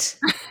 mate.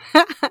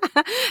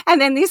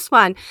 And then this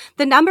one,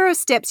 the number of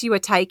steps you are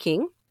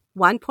taking,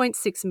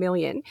 1.6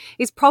 million,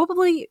 is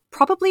probably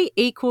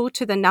equal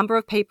to the number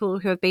of people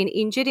who have been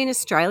injured in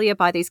Australia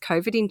by these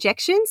COVID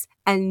injections,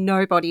 and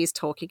nobody is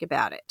talking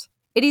about it.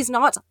 It is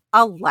not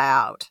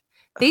allowed.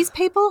 These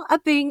people are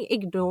being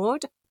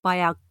ignored by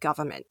our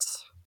government.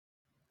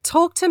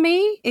 Talk to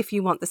me if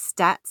you want the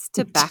stats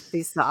to back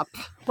this up.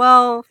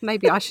 Well,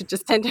 maybe I should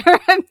just send her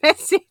a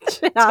message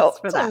and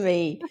ask for that. Talk to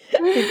me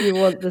if you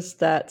want the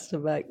stats to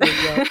back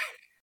this up.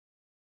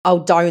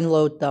 I'll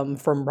download them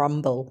from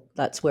Rumble.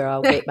 That's where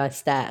I'll get my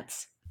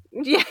stats.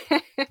 Yeah.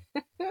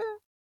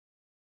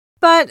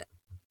 But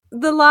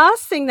the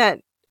last thing that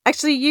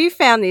actually you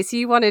found this,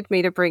 you wanted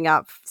me to bring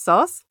up,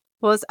 Sauce,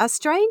 was a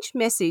strange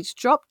message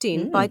dropped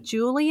in by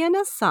Julian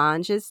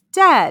Assange's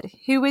dad,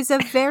 who is a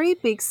very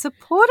big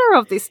supporter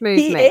of this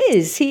movement.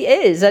 He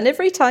is. And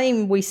every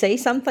time we say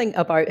something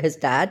about his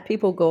dad,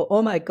 people go,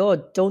 oh my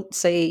God, don't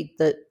say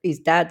that his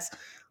dad's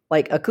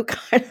like a cook.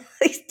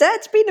 His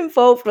dad's been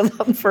involved with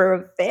them for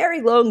a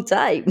very long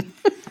time.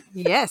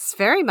 Yes,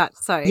 very much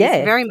so. Yeah.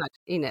 He's very much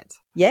in it.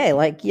 Yeah,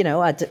 like,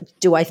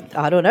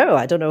 I don't know.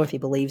 I don't know if he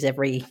believes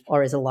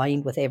or is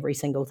aligned with every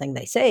single thing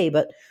they say,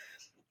 but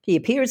he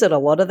appears at a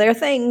lot of their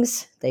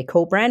things. They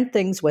co-brand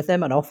things with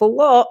him an awful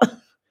lot.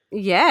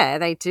 Yeah,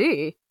 they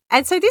do.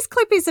 And so this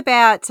clip is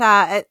about,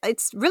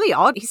 it's really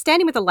odd. He's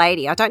standing with a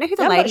lady. I don't know who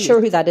the lady is. I'm not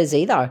sure who that is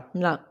either.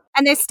 No.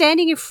 And they're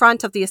standing in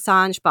front of the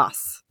Assange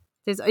bus.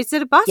 Is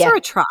it a bus or a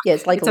truck? Yeah,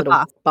 it's like a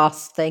little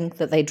bus thing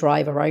that they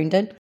drive around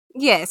in.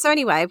 Yeah, so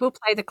anyway, we'll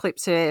play the clip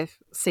to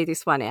see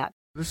this one out.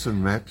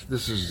 Listen, Matt,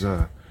 this is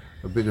a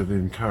bit of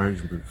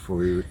encouragement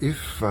for you.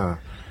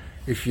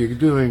 If you're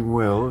doing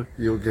well,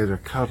 you'll get a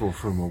cuddle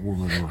from a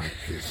woman like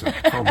this, I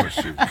promise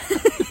you.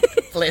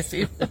 Bless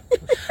him.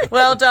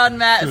 Well done,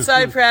 Matt.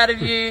 So proud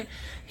of you.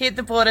 Hit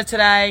the border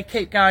today.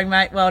 Keep going,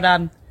 mate. Well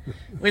done.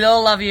 We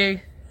all love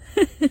you.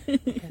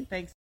 Okay,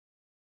 thanks.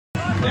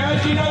 Now,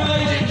 as you know,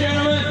 ladies and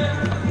gentlemen,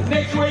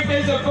 next week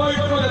there's a vote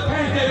for the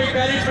pandemic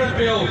management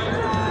bill.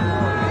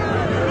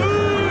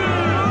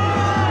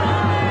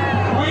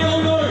 We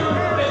all know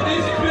that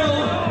this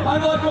bill,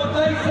 unlike what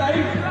they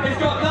say, has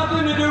got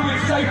nothing to do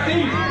with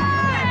safety,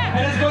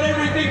 and it's got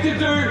everything to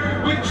do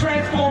with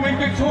transforming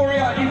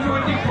Victoria into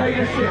a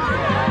dictatorship.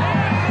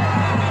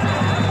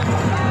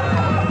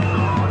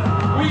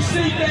 We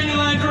see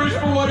Daniel Andrews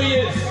for what he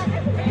is.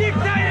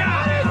 Dictator!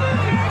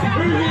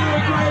 Who here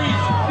agrees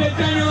that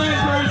Daniel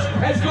Andrews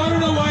has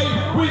gotten away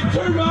with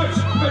too much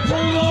for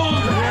too long?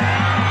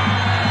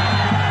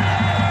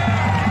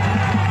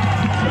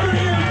 Who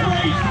here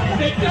agrees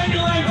that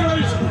Daniel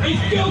Andrews is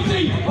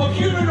guilty of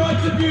human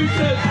rights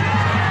abuses?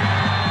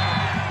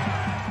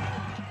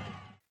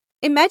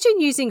 Imagine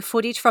using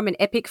footage from an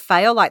epic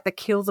fail like the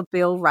Kill the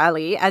Bill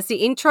rally as the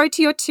intro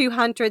to your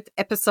 200th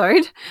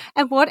episode,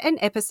 and what an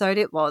episode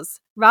it was.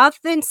 Rather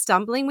than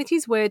stumbling with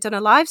his words on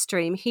a live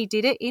stream, he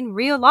did it in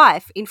real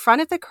life in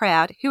front of the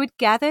crowd who had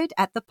gathered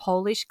at the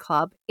Polish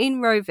club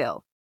in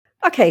Rowville.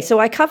 Okay, so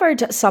I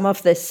covered some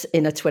of this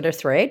in a Twitter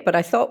thread, but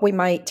I thought we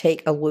might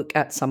take a look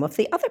at some of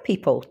the other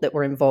people that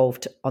were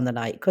involved on the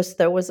night, because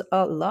there was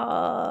a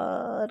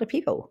lot of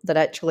people that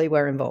actually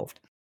were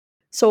involved.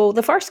 So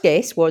the first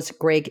guest was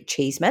Greg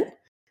Cheeseman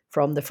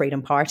from the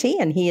Freedom Party,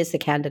 and he is the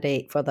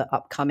candidate for the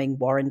upcoming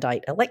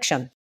Warrandyte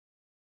election.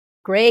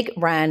 Greg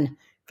ran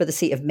for the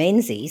seat of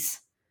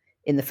Menzies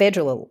in the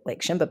federal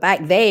election, but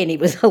back then he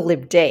was a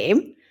Lib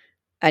Dem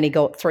and he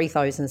got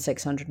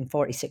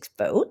 3,646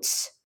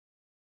 votes.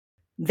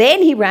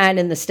 Then he ran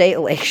in the state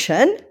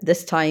election,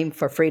 this time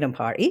for Freedom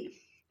Party,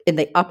 in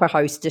the Upper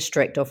House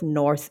district of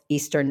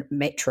Northeastern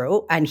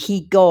Metro, and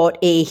he got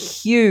a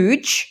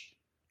huge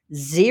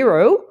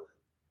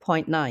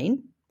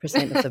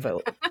 0.9% of the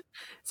vote.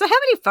 So how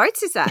many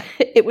votes is that?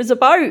 It was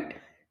about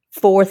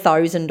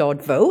 4,000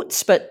 odd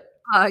votes, but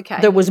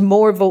there was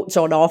more votes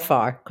on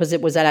offer because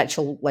it was an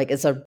actual,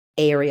 it's an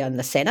area in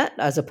the Senate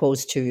as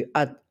opposed to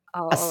a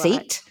seat.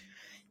 Right.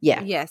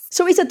 Yeah. Yes.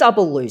 So he's a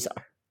double loser.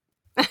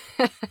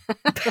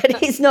 But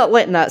he's not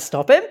letting that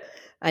stop him,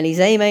 and he's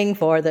aiming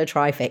for the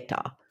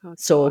trifecta.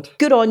 So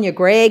good on you,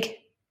 Greg.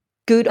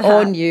 Good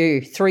on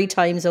you. 3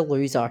 times a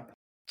loser.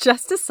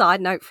 Just a side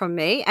note from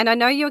me, and I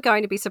know you're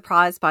going to be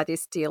surprised by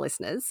this, dear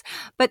listeners,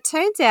 but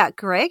turns out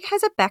Greg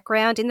has a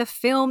background in the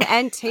film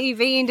and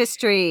TV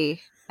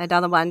industry.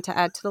 Another one to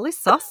add to the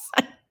list, Sauce.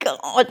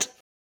 God.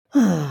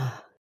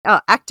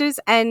 Actors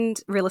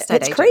and real estate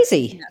agents. It's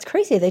crazy. It's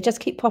crazy. They just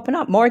keep popping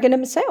up. Morgan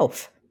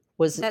himself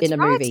was in a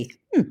movie.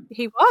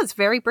 He was,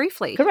 very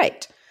briefly.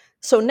 Correct.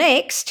 So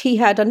next, he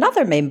had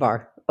another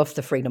member of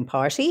the Freedom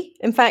Party.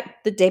 In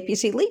fact, the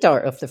deputy leader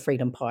of the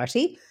Freedom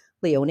Party,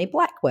 Leonie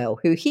Blackwell,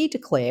 who he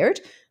declared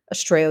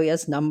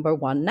Australia's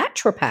 #1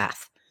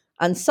 naturopath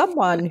and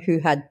someone who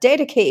had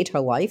dedicated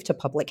her life to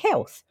public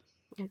health.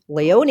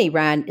 Leonie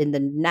ran in the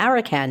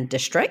Narrabeen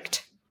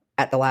district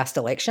at the last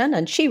election,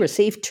 and she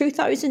received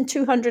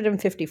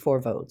 2,254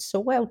 votes. So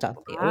well done,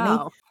 Leonie.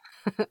 Wow.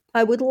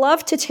 I would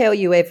love to tell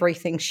you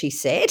everything she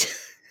said,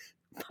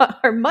 but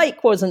her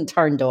mic wasn't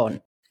turned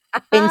on.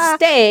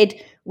 Instead,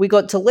 we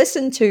got to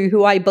listen to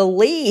who I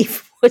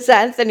believe was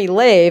Anthony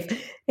Lev,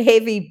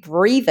 heavy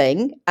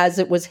breathing, as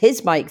it was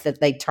his mic that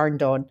they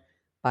turned on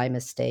by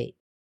mistake.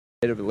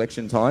 Of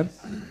election time,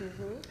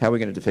 how are we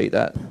going to defeat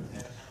that?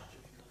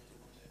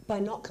 By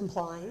not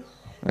complying.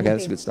 Okay,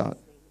 that's a good start.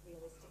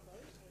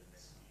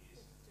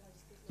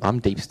 I'm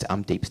deep state.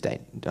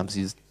 I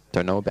just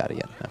don't know about it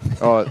yet.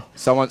 No. Oh,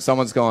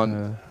 someone's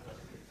gone.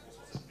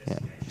 Yeah.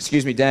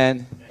 Excuse me,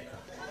 Dan,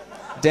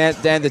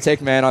 the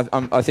tech man.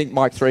 I think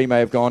mic 3 may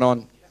have gone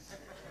on.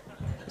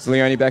 Is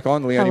Leonie back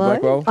on? Leonie Hello?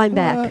 Blackwell? I'm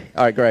back.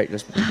 All right, great.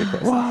 Just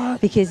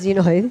Because,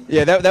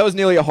 Yeah, that was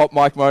nearly a hot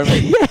mic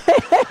moment.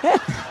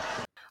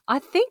 I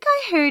think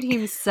I heard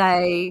him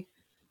say,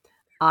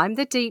 I'm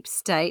the deep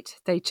state,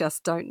 they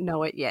just don't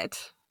know it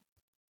yet.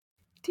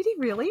 Did he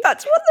really?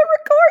 That's what the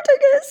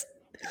recording is.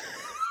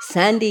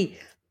 Sandy,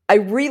 I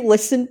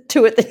re-listened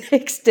to it the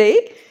next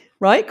day,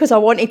 right? Because I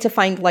wanted to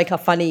find a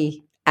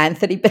funny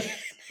Anthony bit.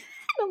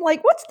 I'm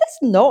like, what's this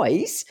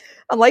noise?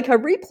 I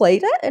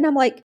replayed it and I'm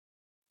like,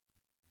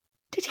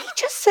 did he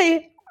just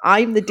say,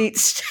 I'm the deep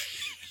state?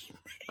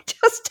 I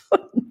just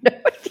don't know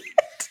it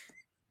yet.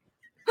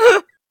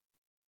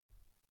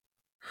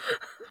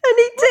 And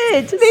he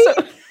did. So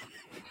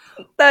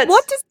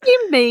what does he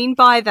mean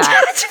by that?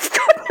 I've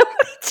got no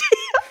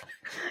idea.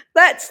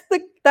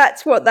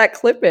 That's what that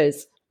clip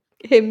is.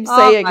 Him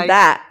saying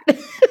that.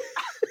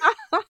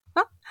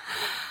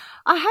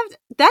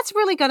 That's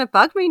really going to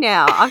bug me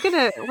now. We're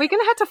going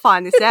to have to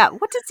find this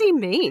out. What does he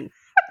mean?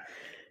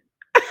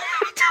 I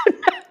don't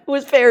know. It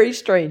was very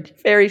strange.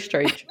 Very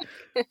strange.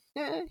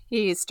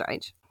 He is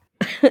strange.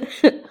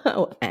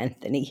 Oh,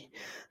 Anthony.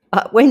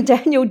 When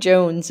Daniel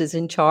Jones is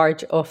in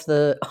charge of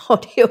the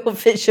audio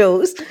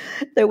visuals,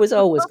 there was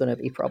always going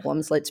to be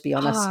problems, let's be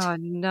honest. Oh,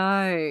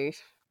 no.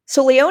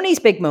 So Leonie's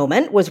big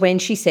moment was when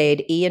she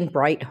said Ian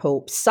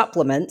Brighthope's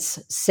supplements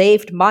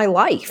saved my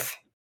life.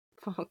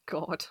 Oh,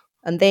 God.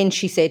 And then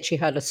she said she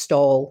had a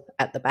stall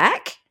at the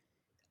back.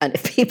 And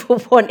if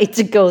people wanted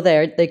to go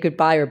there, they could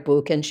buy her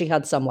book. And she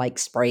had some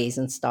sprays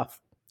and stuff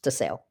to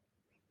sell.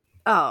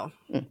 Oh.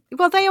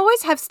 Well, they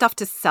always have stuff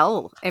to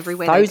sell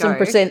everywhere they go.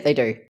 1,000% they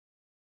do.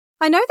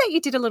 I know that you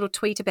did a little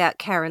tweet about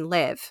Karen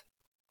Lev.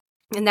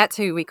 And that's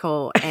who we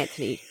call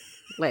Anthony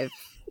Lev.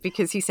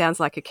 Because he sounds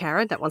like a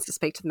Karen that wants to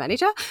speak to the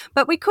manager.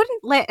 But we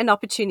couldn't let an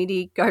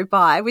opportunity go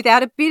by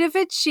without a bit of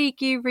a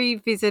cheeky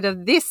revisit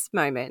of this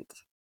moment.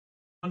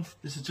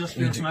 This is just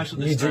for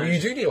information at this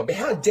stage. You do, but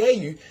how dare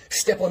you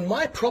step on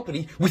my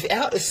property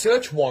without a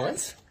search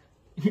warrant?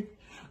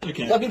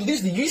 Okay.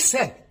 You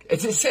said,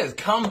 it says,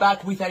 come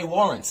back with a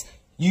warrant.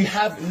 You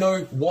have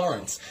no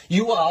warrants.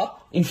 You are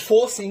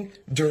enforcing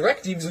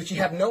directives which you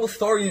have no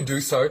authority to do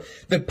so.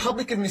 The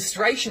Public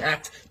Administration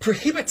Act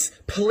prohibits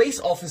police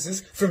officers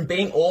from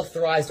being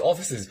authorised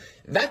officers.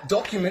 That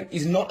document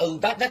is not,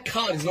 that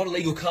card is not a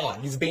legal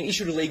card. It's been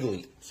issued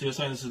illegally. So you're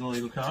saying this is an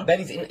illegal card? That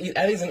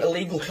is an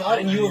illegal card,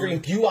 and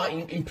you are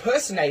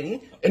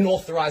impersonating an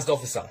authorised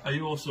officer. Are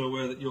you also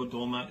aware that your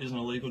doormat isn't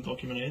a legal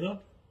document either?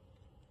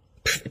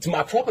 It's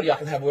my property. I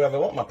can have whatever I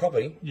want. My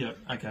property. Yeah.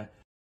 Okay.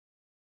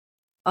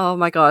 Oh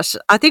my gosh!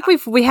 I think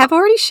we have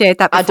already shared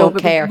that before. I don't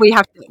care.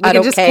 I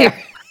don't care.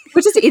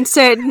 We're just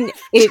inserting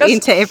it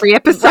into every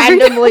episode.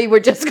 Randomly,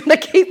 we're just going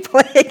to keep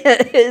playing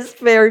it. It's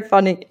very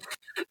funny.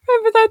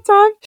 Remember that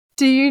time?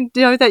 Do you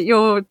know that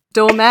your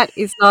doormat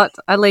is not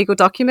a legal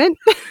document?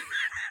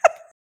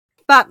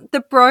 But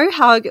the bro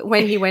hug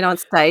when he went on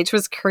stage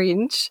was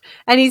cringe,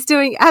 and he's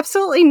doing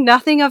absolutely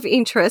nothing of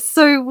interest,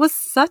 so was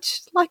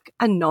such like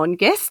a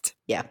non-guest.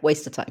 Yeah,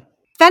 waste of time.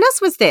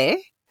 Thanos was there.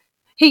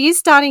 He is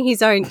starting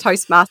his own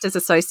Toastmasters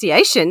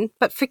Association,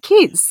 but for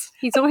kids.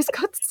 He's always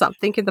got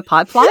something in the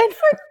pipeline.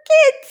 For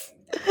kids!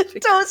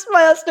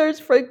 Toastmasters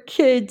for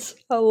kids.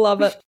 I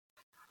love it.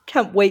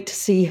 Can't wait to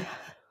see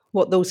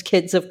what those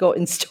kids have got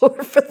in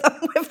store for them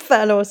if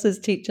Thanos is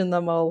teaching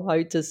them all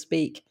how to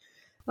speak.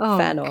 Oh,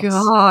 Thanos.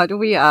 God,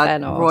 we are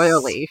Thanos.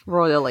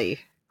 royally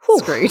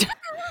screwed.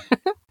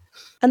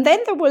 And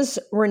then there was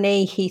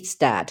Renee Heath's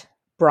dad,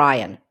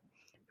 Brian,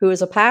 who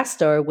is a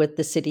pastor with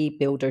the City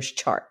Builders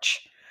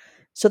Church.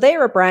 So they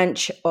are a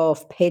branch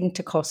of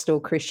Pentecostal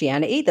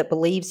Christianity that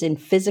believes in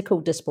physical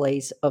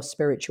displays of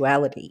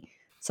spirituality,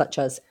 such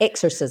as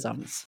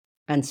exorcisms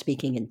and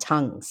speaking in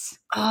tongues.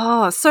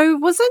 Oh, so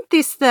wasn't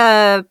this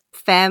the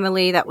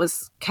family that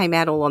came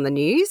out all on the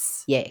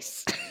news?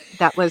 Yes.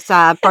 That was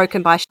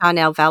broken by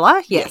Chanel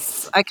Vella?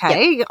 Yes.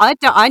 Okay. Yep.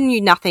 I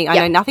knew nothing. I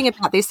know nothing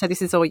about this, so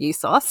this is all you,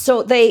 Sauce.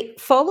 So they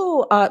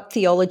follow a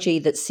theology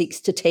that seeks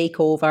to take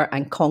over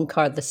and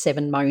conquer the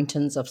 7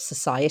 mountains of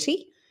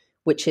society,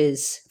 which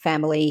is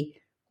family,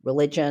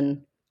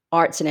 religion,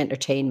 arts and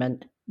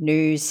entertainment,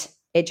 news,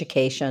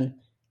 education,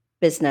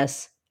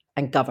 business,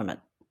 and government.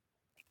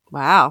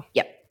 Wow.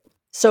 Yep.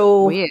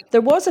 So Weird. There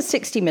was a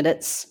 60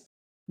 Minutes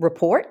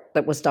report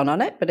that was done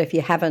on it, but if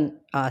you haven't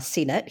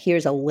seen it,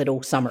 here's a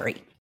little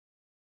summary.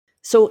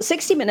 So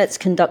 60 Minutes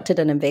conducted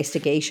an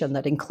investigation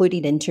that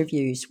included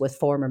interviews with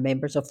former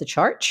members of the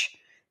church,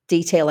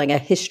 detailing a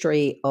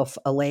history of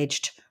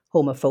alleged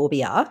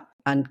homophobia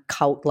and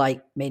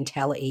cult-like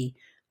mentality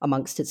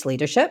amongst its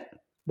leadership.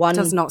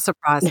 Does not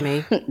surprise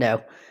me.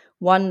 No.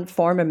 One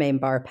former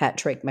member,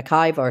 Patrick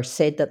McIver,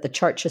 said that the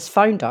church's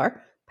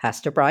founder,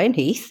 Pastor Brian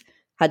Heath,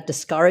 had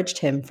discouraged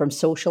him from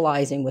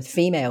socialising with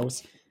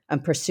females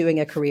and pursuing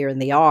a career in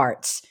the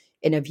arts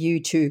in a view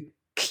to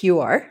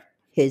cure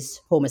his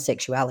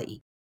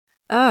homosexuality.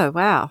 Oh,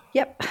 wow.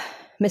 Yep.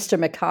 Mr.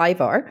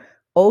 McIver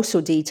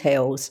also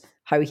details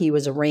how he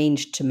was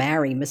arranged to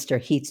marry Mr.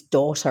 Heath's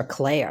daughter,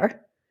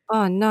 Claire.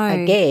 Oh,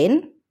 no.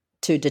 Again,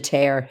 to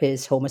deter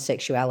his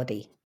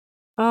homosexuality.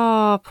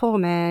 Oh, poor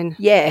man.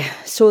 Yeah.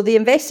 So the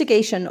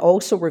investigation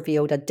also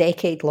revealed a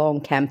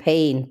decade-long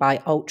campaign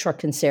by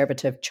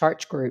ultra-conservative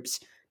church groups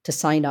to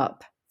sign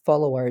up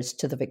followers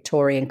to the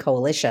Victorian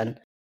Coalition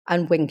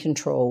and win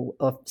control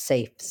of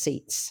safe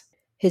seats.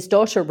 His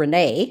daughter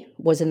Renee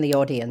was in the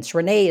audience.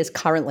 Renee is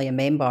currently a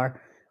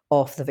member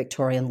of the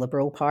Victorian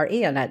Liberal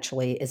Party and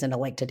actually is an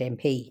elected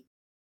MP.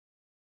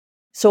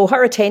 So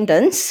her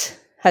attendance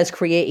has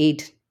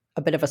created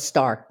a bit of a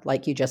stir,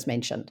 like you just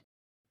mentioned.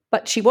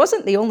 But she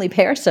wasn't the only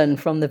person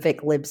from the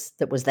Vic Libs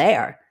that was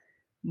there.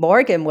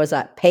 Morgan was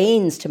at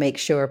pains to make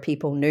sure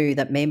people knew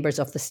that members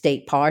of the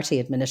state party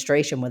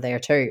administration were there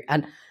too.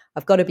 And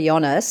I've got to be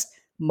honest,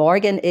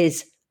 Morgan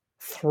is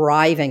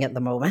thriving at the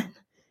moment.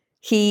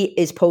 He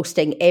is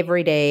posting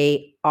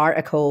everyday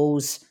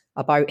articles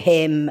about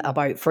him,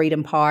 about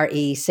Freedom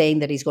Party, saying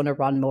that he's going to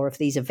run more of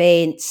these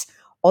events.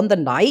 On the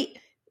night,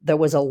 there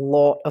was a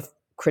lot of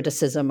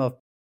criticism of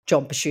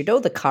John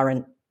Pesciuto, the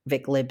current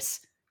Vic Libs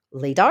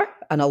leader,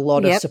 and a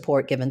lot of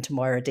support given to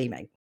Moira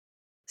Deeming.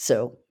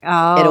 So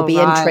it'll be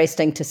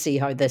interesting to see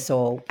how this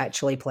all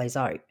actually plays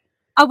out.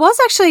 I was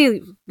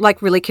actually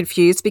really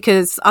confused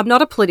because I'm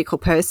not a political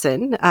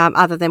person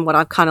other than what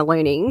I'm kind of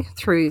learning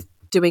through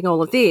doing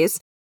all of this.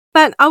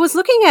 But I was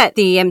looking at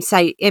the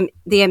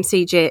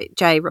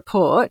MCJ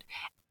report,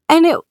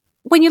 and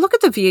when you look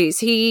at the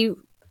views,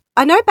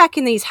 I know back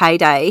in his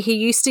heyday, he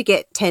used to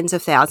get tens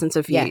of thousands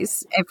of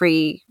views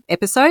every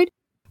episode.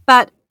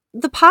 But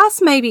the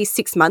past maybe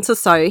 6 months or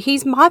so,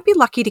 he might be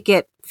lucky to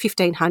get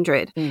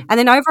 1,500. And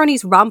then over on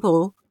his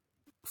Rumble,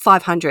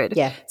 500.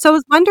 Yeah. So I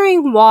was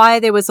wondering why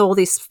there was all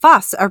this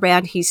fuss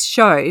around his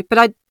show, but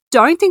I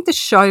don't think the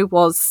show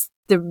was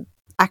the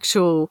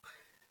actual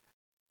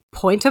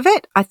point of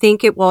it. I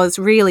think it was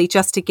really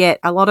just to get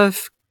a lot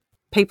of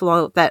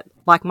people, that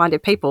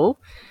like-minded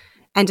people,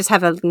 and just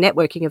have a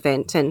networking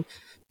event and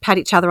pat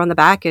each other on the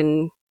back.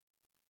 And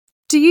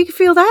do you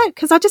feel that?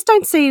 Because I just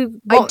don't see.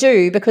 I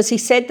do, because he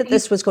said that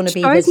this was going to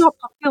be his. Not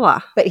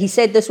popular, but he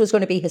said this was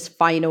going to be his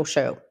final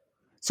show.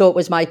 So it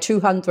was my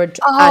 200th and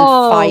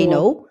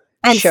final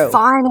show.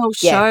 Final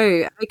show.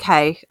 Yeah.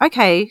 Okay.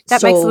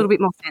 That makes a little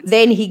bit more sense.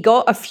 Then he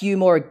got a few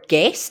more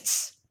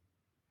guests.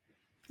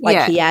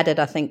 He added,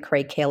 I think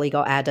Craig Kelly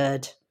got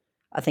added.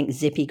 I think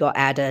Zippy got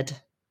added.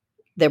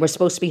 They were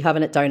supposed to be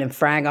having it down in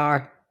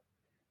Franger.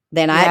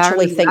 Then I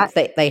actually think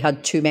that they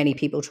had too many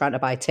people trying to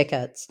buy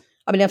tickets.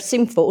 I mean, I've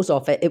seen photos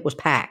of it. It was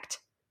packed.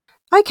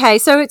 Okay,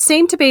 so it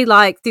seemed to be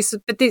like this,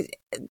 but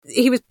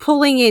he was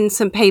pulling in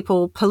some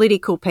people,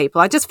 political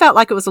people. I just felt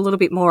like it was a little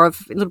bit more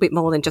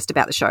than just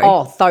about the show.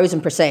 Oh,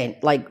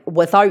 1,000%. Like,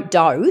 without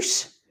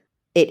doubt,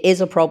 it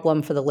is a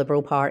problem for the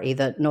Liberal Party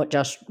that not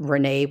just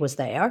Renee was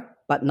there,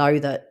 but now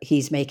that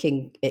he's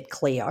making it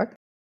clear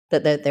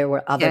that there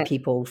were other Yeah.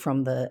 people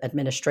from the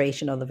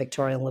administration of the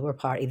Victorian Liberal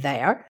Party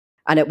there.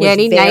 And it was Yeah,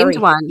 and he named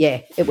one.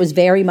 Yeah, it was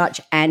very much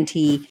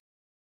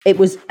it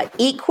was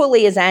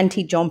equally as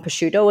anti-John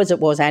Prosciutto as it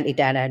was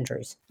anti-Dan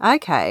Andrews.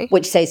 Okay.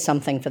 Which says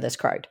something for this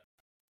crowd.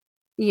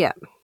 Yeah.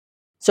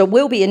 So it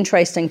will be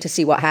interesting to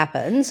see what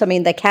happens. I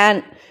mean, they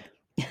can't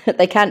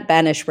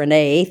banish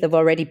Renee. They've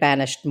already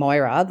banished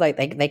Moira.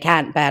 Like they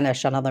can't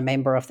banish another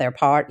member of their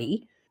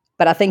party.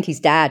 But I think his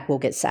dad will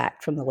get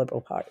sacked from the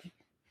Liberal Party.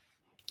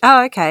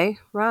 Oh, okay.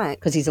 Right.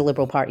 Because he's a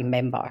Liberal Party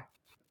member.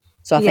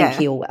 So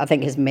I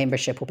think his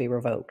membership will be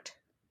revoked.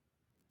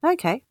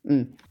 Okay.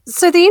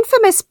 So the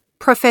infamous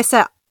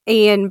Professor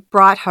Ian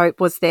Brighthope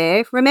was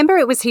there. Remember,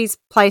 it was his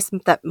place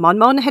that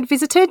Mon had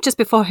visited just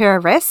before her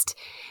arrest.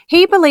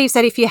 He believes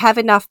that if you have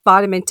enough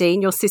vitamin D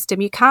in your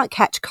system, you can't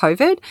catch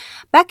COVID.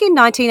 Back in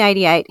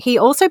 1988, he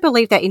also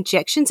believed that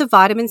injections of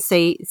vitamin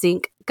C,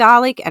 zinc,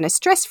 garlic, and a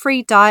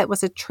stress-free diet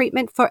was a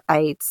treatment for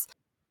AIDS.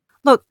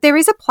 Look, there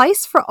is a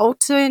place for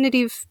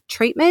alternative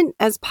treatment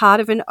as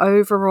part of an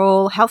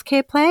overall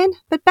healthcare plan,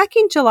 but back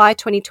in July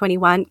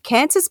 2021,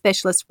 cancer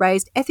specialists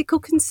raised ethical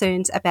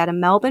concerns about a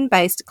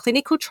Melbourne-based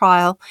clinical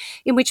trial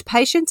in which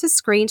patients are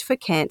screened for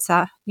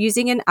cancer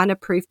using an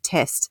unapproved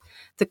test.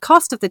 The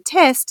cost of the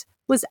test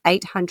was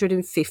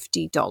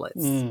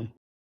 $850.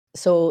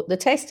 So the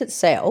test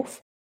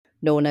itself,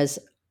 known as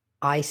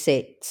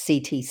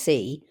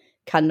ICTC,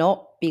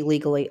 cannot be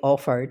legally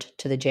offered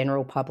to the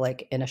general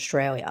public in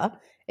Australia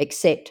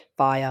except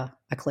via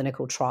a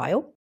clinical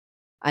trial.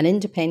 And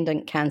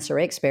independent cancer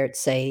experts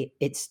say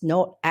it's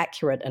not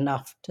accurate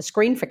enough to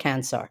screen for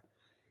cancer.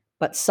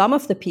 But some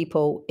of the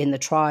people in the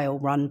trial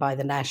run by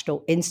the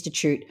National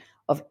Institute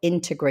of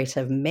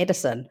Integrative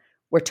Medicine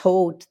were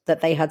told that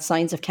they had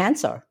signs of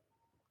cancer.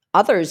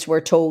 Others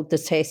were told the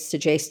test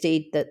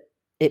suggested that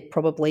it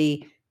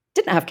probably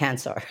didn't have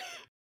cancer,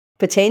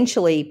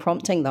 potentially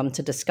prompting them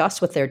to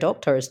discuss with their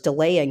doctors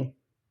delaying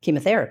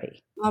chemotherapy.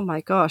 Oh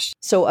my gosh.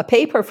 So a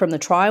paper from the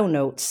trial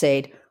notes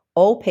said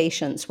all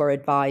patients were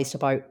advised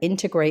about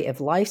integrative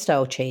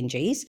lifestyle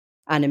changes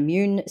and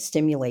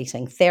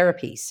immune-stimulating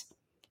therapies,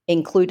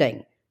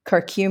 including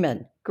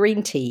curcumin,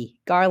 green tea,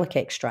 garlic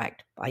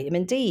extract,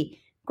 vitamin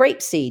D,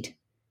 grapeseed,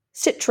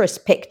 citrus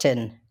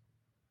pectin,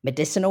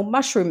 medicinal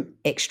mushroom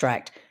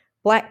extract,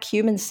 black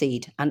cumin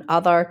seed, and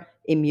other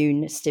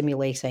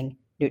immune-stimulating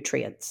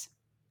nutrients.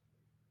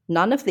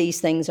 None of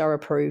these things are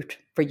approved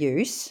for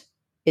use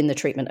in the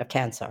treatment of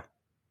cancer.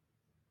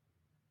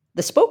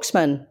 The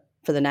spokesman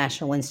for the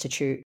National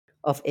Institute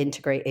of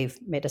Integrative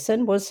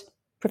Medicine was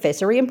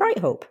Professor Ian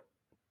Brighthope,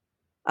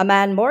 a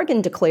man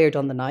Morgan declared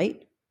on the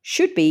night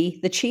should be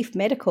the chief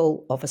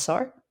medical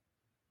officer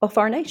of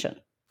our nation.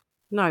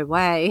 No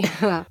way.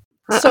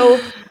 So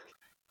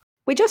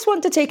we just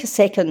want to take a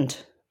second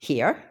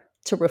here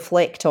to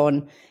reflect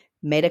on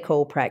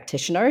medical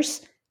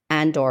practitioners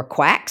and or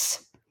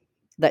quacks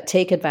that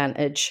take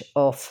advantage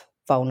of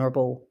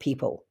vulnerable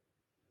people.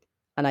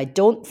 And I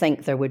don't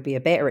think there would be a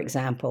better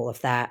example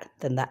of that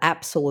than the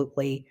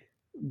absolutely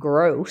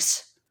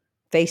gross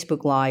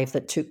Facebook Live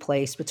that took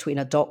place between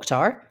a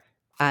doctor,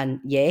 and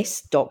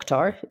yes,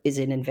 doctor is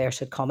in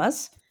inverted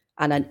commas,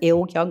 and an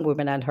ill young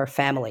woman and her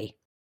family.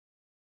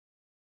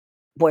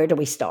 Where do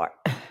we start,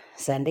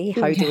 Sandy?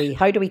 How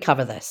do we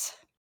cover this?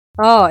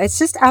 Oh, it's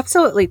just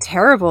absolutely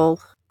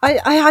terrible.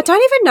 I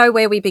don't even know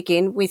where we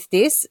begin with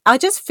this. I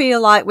just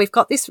feel like we've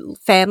got this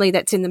family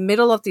that's in the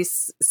middle of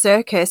this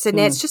circus, and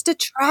it's just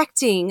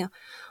attracting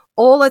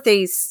all of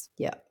these.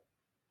 Yeah,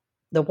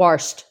 the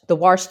worst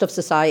of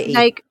society.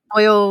 Snake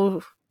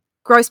oil,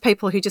 gross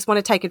people who just want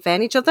to take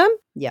advantage of them.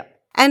 Yeah.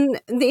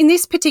 And in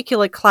this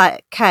particular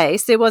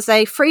case, there was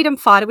a freedom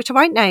fighter, which I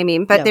won't name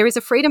him, but there is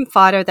a freedom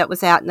fighter that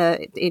was out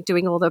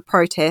doing all the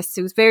protests.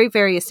 He was a very,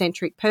 very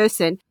eccentric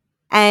person.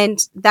 And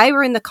they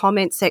were in the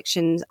comment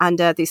section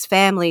under this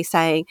family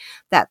saying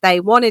that they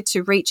wanted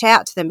to reach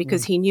out to them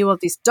because he knew of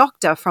this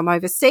doctor from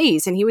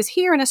overseas and he was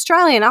here in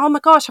Australia. And oh my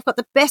gosh, I've got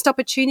the best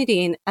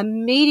opportunity. And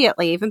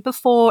immediately, even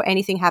before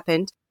anything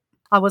happened,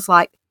 I was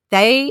like,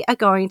 they are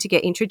going to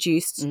get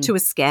introduced to a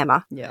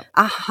scammer. Yeah.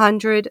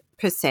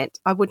 100%.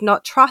 I would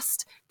not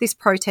trust this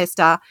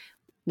protester.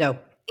 No.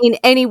 In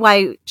any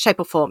way,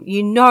 shape or form.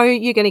 You know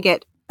you're going to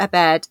get a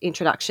bad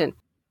introduction.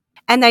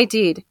 And they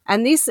did.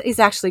 And this is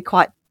actually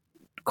quite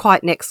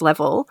next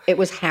level. It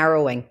was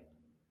harrowing.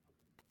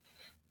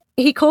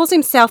 He calls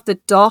himself the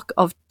Doc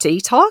of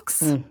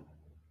Detox.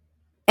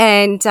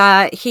 And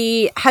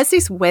he has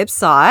this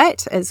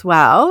website as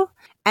well.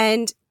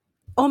 And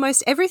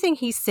almost everything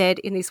he said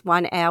in this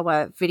 1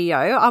 hour video,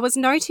 I was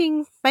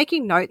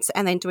making notes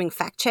and then doing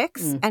fact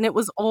checks. And it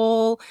was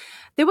all,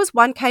 there was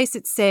one case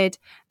that said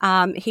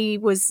he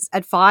was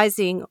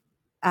advising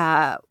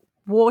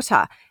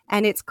water,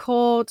 and it's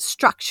called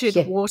structured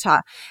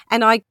water.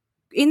 And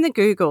in the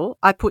Google,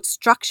 I put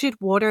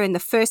structured water, and the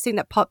first thing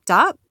that popped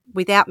up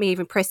without me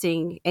even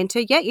pressing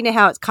enter yet, you know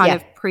how it's kind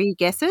of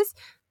pre-guesses,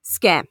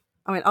 scam.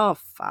 I went, oh,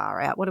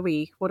 far out. What have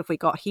we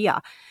got here?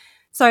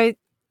 So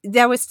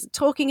there was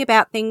talking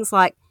about things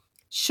like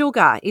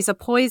sugar is a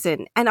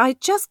poison. And I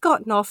just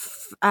gotten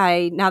off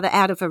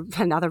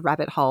another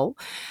rabbit hole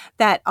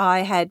that I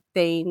had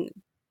been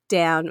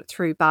down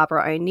through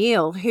Barbara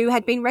O'Neill, who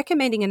had been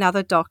recommending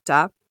another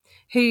doctor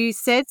who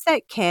says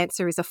that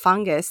cancer is a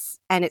fungus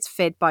and it's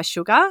fed by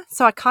sugar.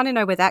 So I kind of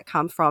know where that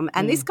comes from.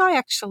 And this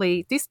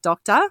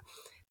doctor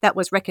that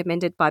was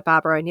recommended by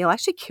Barbara O'Neill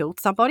actually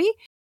killed somebody.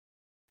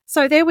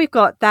 So there we've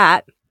got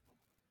that.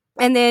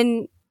 And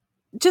then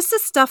just the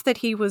stuff that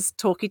he was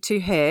talking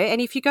to her.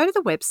 And if you go to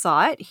the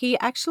website, he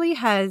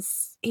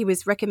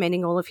was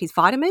recommending all of his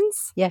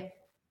vitamins. Yeah.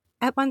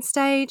 At one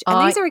stage.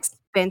 And these are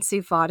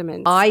expensive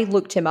vitamins. I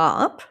looked him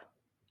up,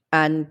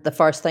 and the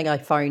first thing I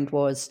found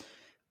was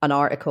an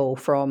article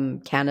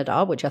from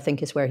Canada, which I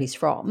think is where he's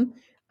from.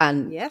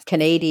 And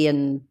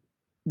Canadian,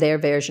 their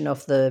version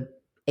of the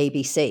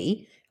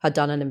ABC, had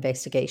done an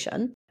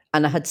investigation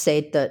and had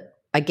said that,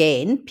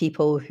 again,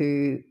 people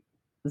who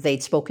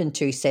they'd spoken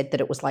to said that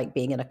it was like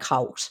being in a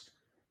cult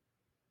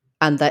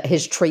and that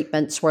his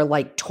treatments were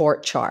like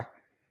torture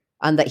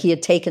and that he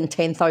had taken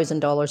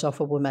 $10,000 off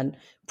a woman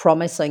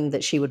promising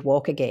that she would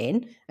walk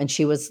again, and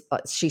she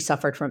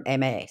suffered from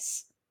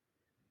MS.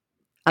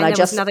 And there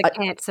was another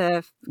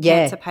cancer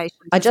patient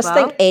I just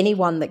think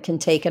anyone that can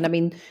take, and I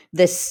mean,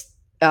 this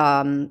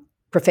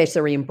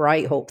Professor Ian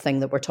Brighthope thing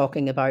that we're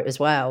talking about as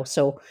well.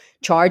 So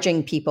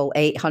charging people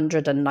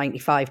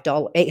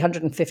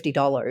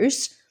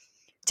 $850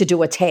 to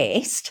do a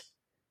test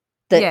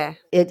that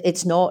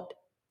it's not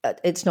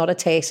a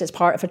test, it's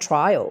part of a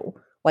trial.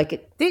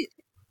 Like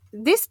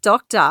this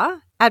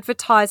doctor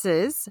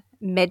advertises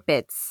med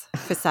beds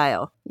for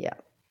sale.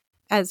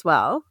 As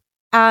well.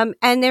 And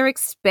they're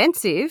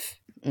expensive.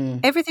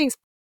 Everything's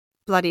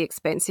bloody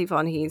expensive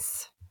on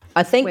his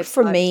I think website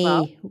for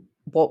me,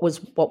 what was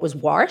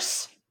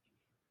worse,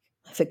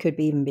 if it could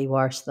even be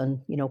worse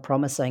than,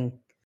 promising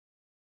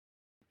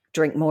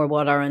drink more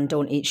water and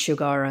don't eat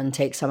sugar and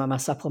take some of my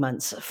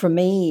supplements. For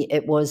me,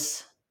 it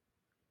was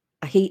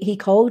he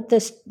called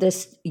this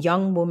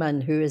young woman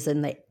who is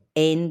in the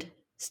end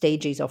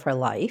stages of her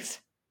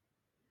life,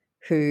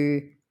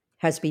 who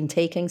has been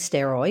taking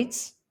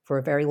steroids for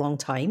a very long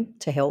time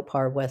to help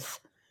her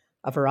with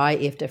a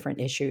variety of different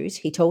issues.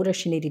 He told her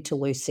she needed to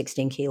lose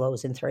 16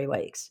 kilos in 3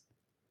 weeks.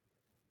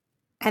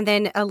 And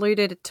then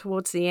alluded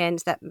towards the end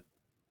that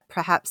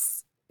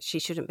perhaps she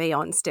shouldn't be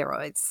on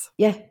steroids.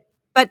 Yeah.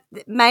 But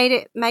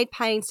made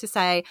pains to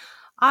say,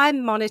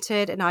 I'm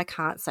monitored and I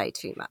can't say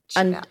too much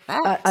about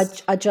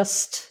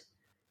that.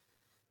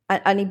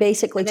 And he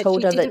basically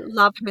told her that she didn't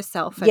love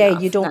herself enough. Yeah,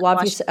 you don't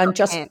love yourself, and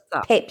just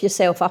pep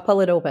yourself up a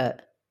little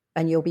bit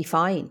and you'll be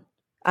fine.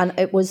 And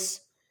it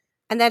was...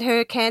 And that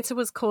her cancer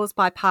was caused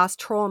by past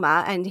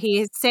trauma, and he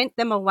had sent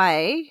them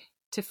away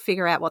to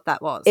figure out what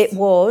that was. It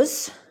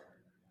was...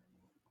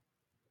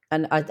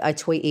 And I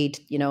tweeted,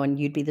 and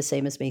you'd be the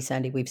same as me,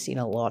 Sandy, we've seen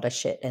a lot of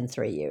shit in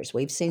 3 years.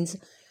 We've seen...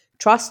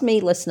 Trust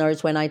me,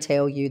 listeners, when I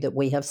tell you that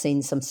we have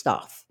seen some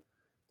stuff.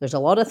 There's a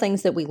lot of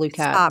things that we look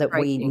at that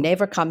we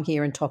never come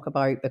here and talk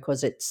about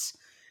because it's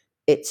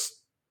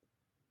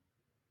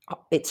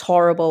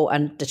horrible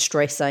and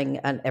distressing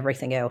and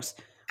everything else.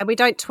 And we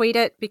don't tweet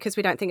it because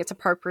we don't think it's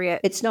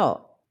appropriate. It's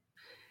not.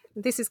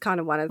 This is kind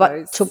of one of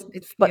those.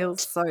 It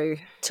feels so...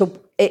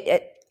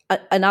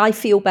 And I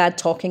feel bad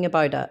talking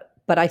about it.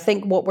 But I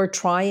think what we're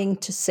trying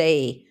to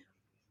say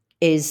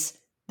is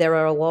there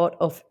are a lot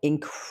of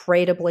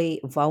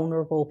incredibly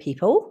vulnerable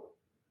people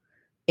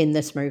in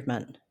this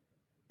movement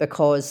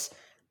because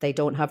they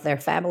don't have their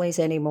families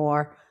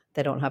anymore.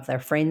 They don't have their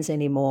friends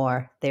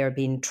anymore. They're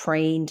being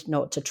trained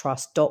not to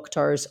trust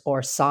doctors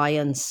or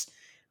science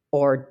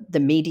or the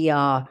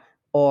media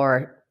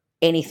or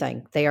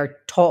anything. They are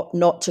taught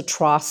not to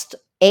trust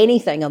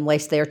anything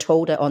unless they're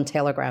told it on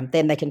Telegram.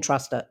 Then they can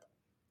trust it.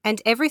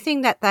 And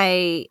everything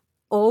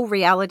all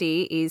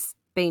reality is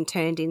being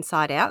turned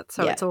inside out.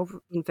 So it's all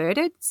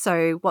inverted.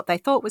 So what they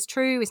thought was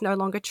true is no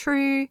longer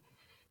true,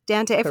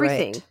 down to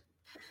everything. Correct.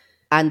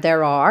 And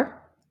there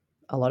are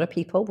a lot of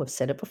people, we've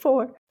said it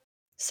before,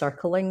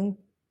 circling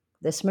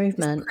this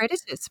movement.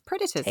 Predators.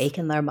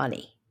 Taking their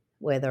money,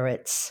 whether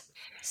it's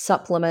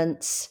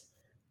supplements,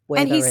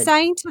 and he's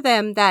saying to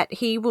them that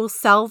he will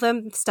sell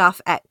them stuff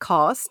at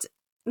cost.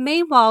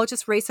 Meanwhile,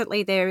 just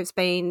recently there has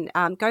been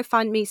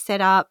GoFundMe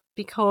set up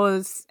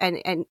because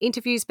and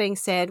interviews being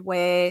said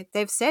where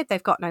they've said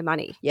they've got no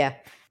money. Yeah.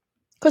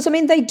 Because, I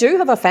mean, they do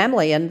have a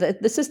family, and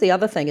this is the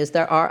other thing, is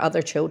there are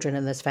other children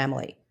in this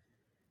family.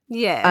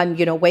 Yeah. And,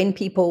 when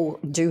people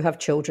do have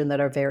children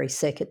that are very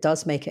sick, it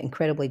does make it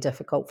incredibly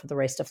difficult for the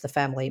rest of the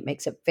family. It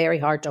makes it very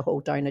hard to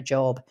hold down a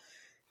job.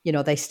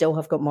 They still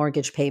have got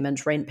mortgage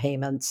payments, rent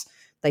payments.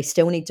 They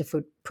still need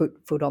to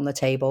put food on the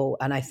table.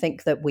 And I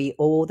think that we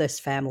owe this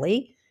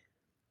family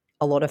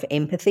a lot of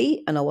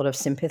empathy and a lot of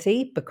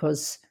sympathy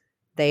because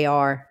they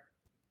are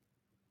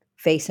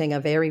facing a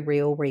very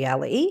real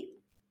reality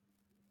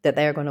that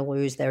they're going to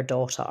lose their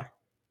daughter.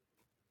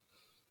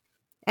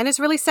 And it's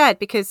really sad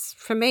because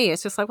for me,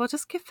 it's just like, well,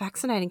 just get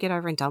vaccinated and get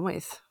over and done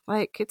with.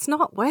 Like, it's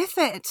not worth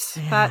it.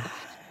 Yeah.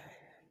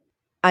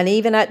 And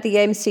even at the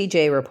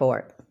MCJ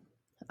report,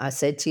 I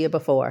said to you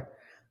before,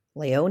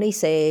 Leonie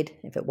said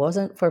if it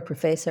wasn't for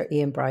Professor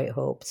Ian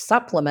Brighthope's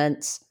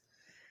supplements,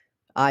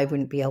 I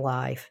wouldn't be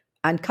alive.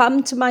 And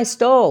come to my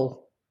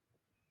stall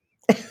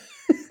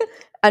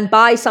and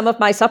buy some of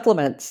my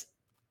supplements.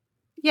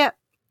 Yep.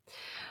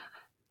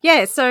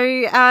 Yeah, so,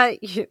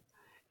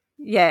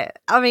 yeah,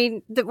 I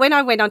mean, when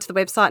I went onto the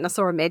website and I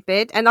saw a med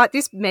bed, and like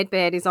this med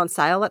bed is on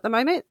sale at the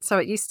moment, so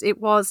it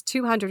was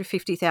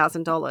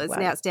 $250,000. Wow.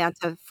 Now it's down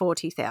to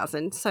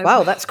 $40,000. So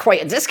wow, that's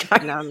quite a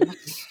discount.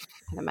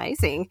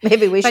 Amazing.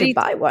 Maybe we should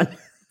buy one.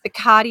 The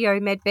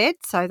cardio med bed,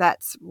 so that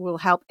will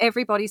help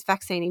everybody's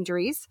vaccine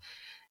injuries.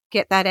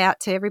 Get that out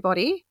to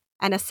everybody.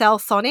 And a Cell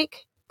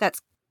Sonic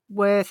that's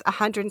worth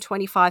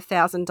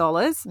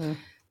 $125,000.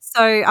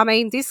 So, I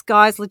mean, this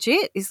guy's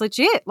legit.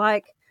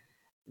 Like,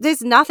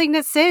 there's nothing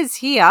that says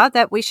here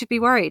that we should be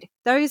worried.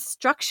 Those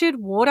structured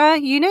water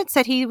units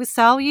that he will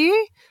sell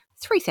you,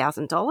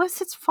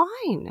 $3,000. It's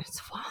fine. It's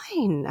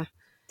fine.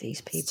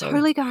 These people. It's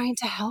totally going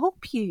to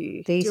help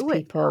you. These Do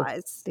people. it,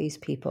 guys. These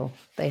people.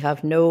 They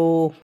have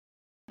no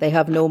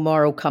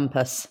moral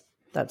compass.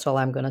 That's all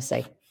I'm going to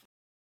say.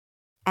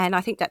 And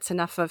I think that's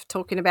enough of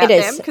talking about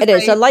them. It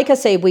is. And like I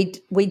say,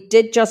 we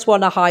did just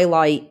want to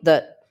highlight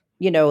that,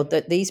 you know,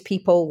 that these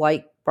people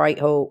like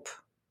Brighthope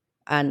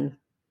and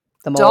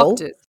them all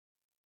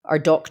are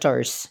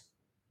doctors.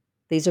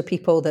 These are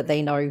people that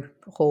they now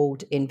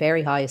hold in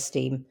very high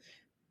esteem.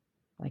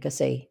 Like I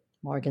say,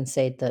 Morgan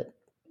said that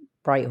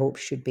Brighthope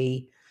should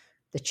be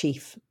the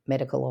chief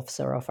medical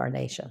officer of our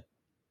nation.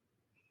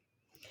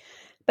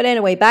 But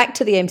anyway, back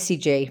to the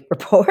MCJ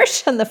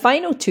report, and the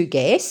final two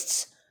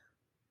guests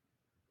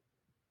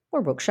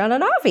were Rukshan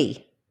and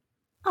Avi.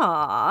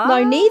 Aww.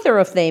 Now, neither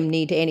of them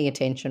need any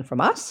attention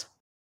from us,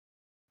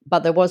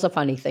 but there was a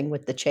funny thing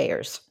with the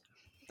chairs.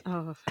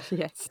 Oh,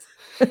 yes.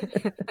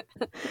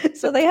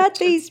 So they had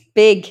these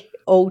big,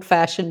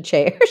 old-fashioned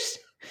chairs,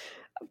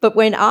 but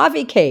when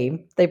Avi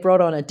came, they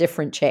brought on a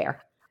different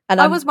chair. And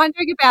I was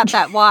wondering about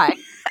that. Why?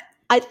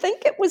 I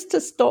think it was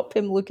to stop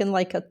him looking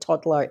like a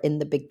toddler in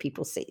the big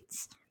people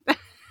seats.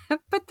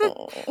 But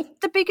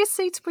the biggest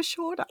seats were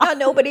shorter. I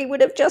know, but he would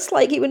have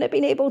he wouldn't have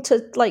been able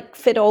to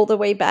fit all the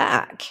way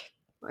back.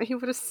 He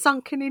would have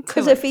sunken into it.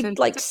 Because if he'd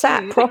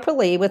sat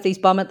properly with his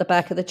bum at the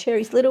back of the chair,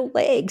 his little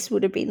legs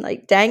would have been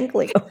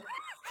dangling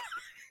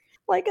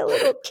like a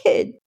little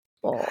kid.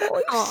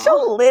 Oh, he's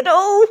so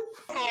little.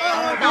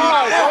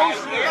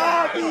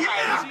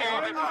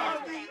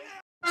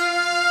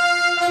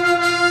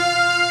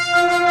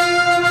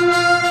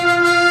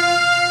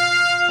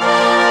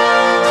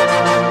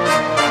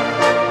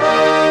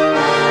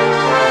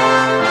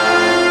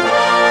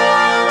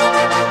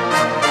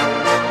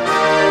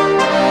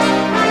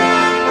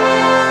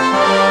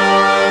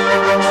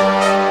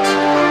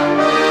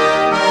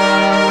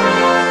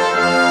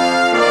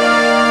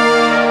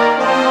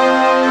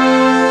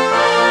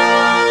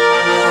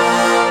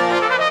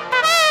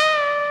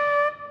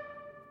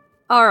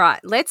 All right,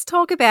 let's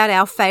talk about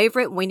our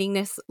favourite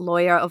winningest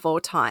lawyer of all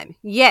time.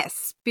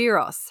 Yes,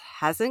 Spiros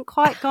hasn't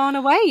quite gone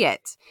away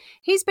yet.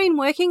 He's been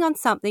working on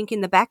something in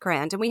the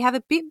background, and we have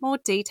a bit more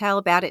detail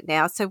about it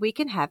now so we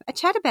can have a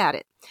chat about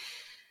it.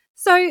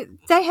 So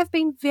they have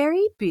been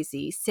very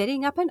busy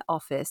setting up an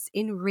office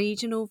in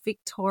regional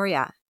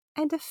Victoria,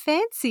 and a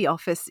fancy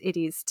office it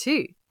is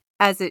too,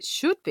 as it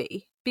should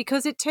be,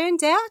 because it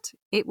turns out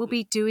it will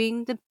be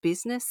doing the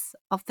business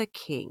of the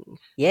king.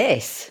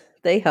 Yes.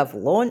 They have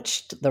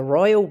launched the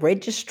Royal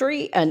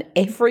Registry and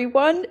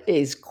everyone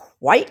is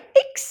quite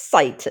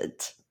excited.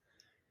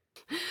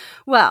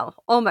 Well,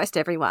 almost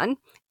everyone,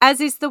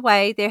 as is the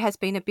way there has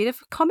been a bit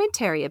of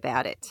commentary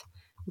about it.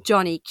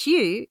 Johnny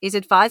Q is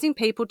advising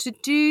people to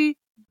do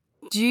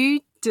due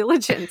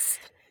diligence.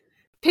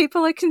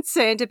 People are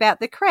concerned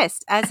about the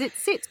crest as it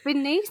sits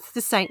beneath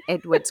the St.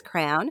 Edward's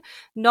crown,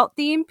 not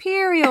the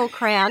imperial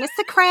crown. It's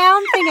the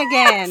crown thing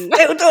again.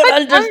 Still don't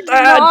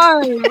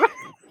understand.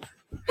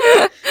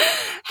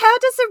 How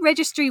does the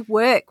registry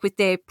work with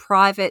their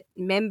private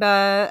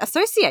member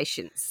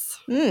associations?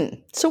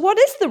 So what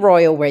is the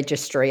Royal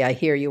Registry, I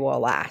hear you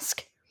all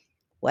ask?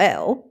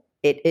 Well,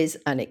 it is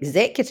an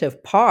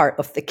executive part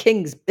of the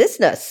King's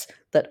business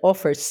that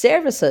offers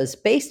services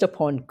based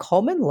upon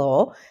common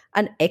law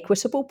and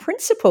equitable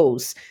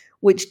principles,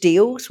 which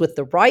deals with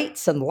the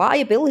rights and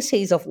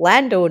liabilities of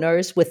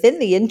landowners within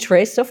the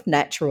interests of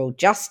natural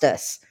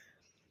justice.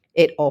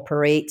 It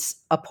operates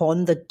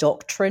upon the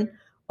doctrine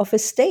of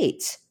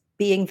estates,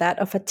 being that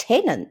of a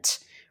tenant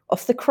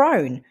of the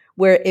crown,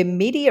 where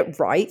immediate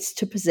rights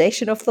to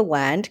possession of the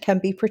land can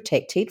be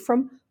protected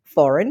from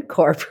foreign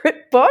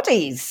corporate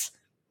bodies.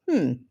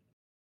 They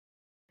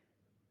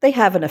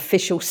have an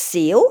official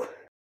seal,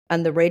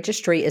 and the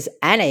registry is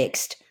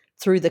annexed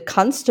through the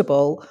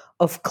Constable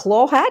of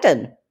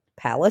Cloghaddon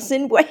Palace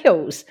in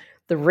Wales.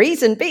 The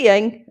reason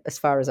being, as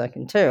far as I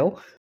can tell,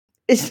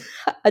 is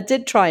I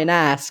did try and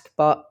ask,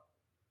 but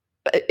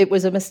it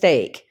was a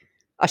mistake.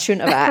 I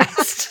shouldn't have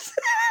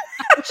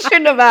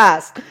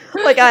asked.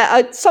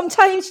 I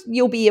sometimes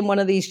you'll be in one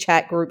of these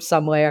chat groups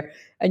somewhere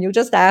and you'll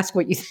just ask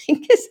what you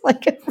think is a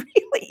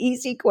really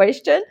easy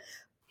question.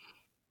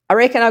 I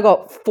reckon I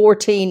got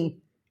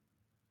 14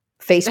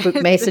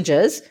 Facebook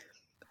messages.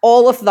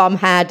 All of them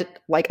had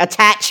like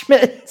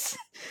attachments,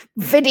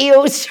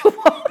 videos to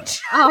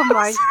watch. Oh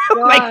my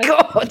Oh my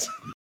God.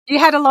 You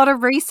had a lot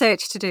of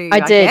research to do.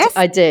 I did. Guess.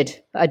 I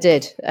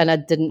did. And I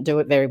didn't do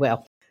it very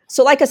well.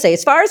 So like I say,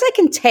 as far as I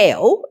can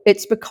tell,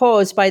 it's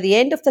because by the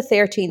end of the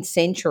 13th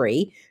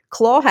century,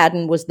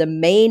 Clawhaddon was the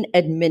main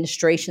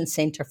administration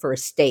centre for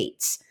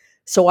estates.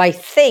 So I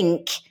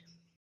think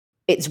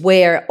it's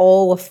where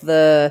all of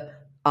the,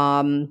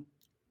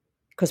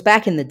 because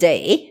back in the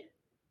day,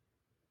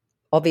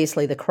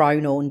 obviously the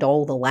crown owned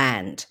all the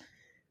land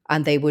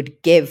and they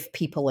would give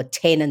people a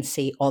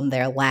tenancy on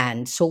their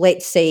land. So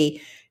let's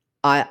say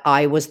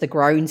I was the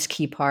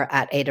groundskeeper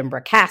at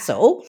Edinburgh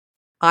Castle.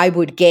 I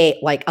would get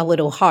like a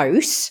little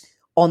house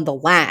on the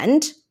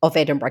land of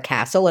Edinburgh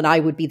Castle and I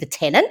would be the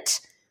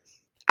tenant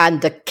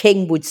and the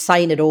king would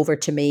sign it over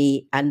to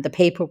me and the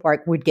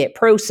paperwork would get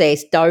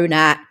processed down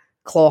at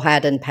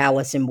Clawhaddon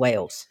Palace in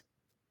Wales.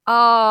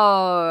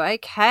 Oh,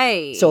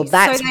 okay. So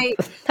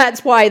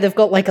that's why they've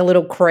got like a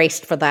little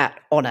crest for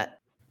that on it.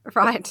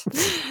 Right.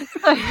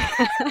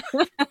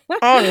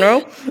 Oh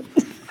no.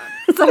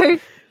 So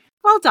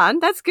well done.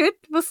 That's good.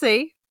 We'll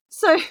see.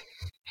 So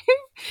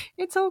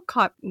it's all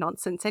quite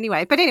nonsense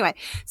anyway. But anyway,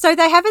 so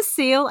they have a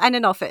seal and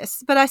an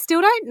office, but I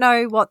still don't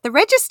know what the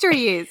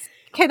registry is.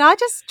 Can I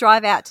just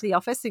drive out to the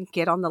office and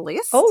get on the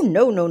list? Oh,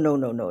 no.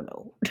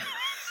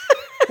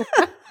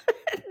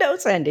 No,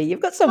 Sandy, you've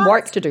got some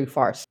work to do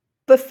first.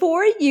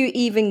 Before you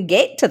even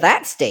get to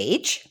that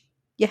stage,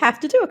 you have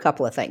to do a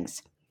couple of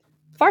things.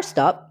 First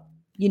up,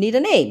 you need a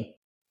name.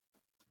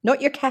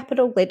 Not your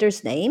capital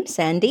letters name,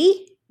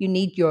 Sandy. You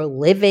need your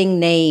living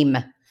name.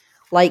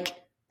 Like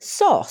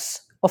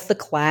Sauce of the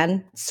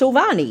clan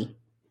Silvani.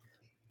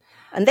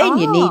 And then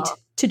you need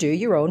to do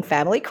your own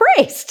family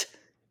crest.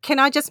 Can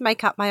I just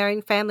make up my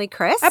own family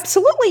crest?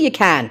 Absolutely you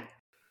can.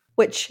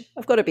 Which,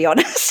 I've got to be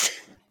honest,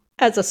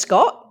 as a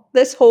Scot,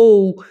 this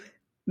whole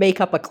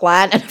make up a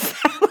clan and a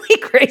family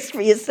crest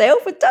for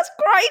yourself, it does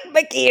grind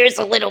my gears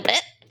a little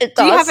bit. It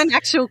does. Do you have an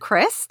actual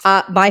crest?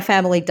 My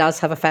family does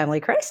have a family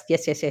crest.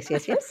 Yes.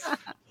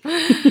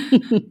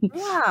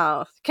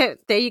 Wow. Okay,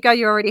 there you go.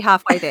 You're already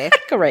halfway there.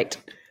 Correct.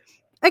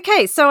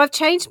 Okay, so I've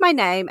changed my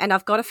name and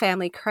I've got a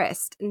family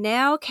crest.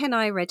 Now can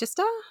I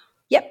register?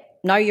 Yep.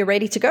 Now you're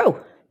ready to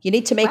go. You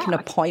need to make an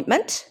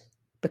appointment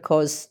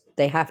because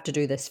they have to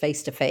do this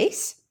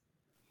face-to-face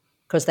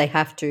because they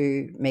have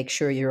to make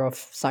sure you're of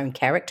sound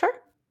character.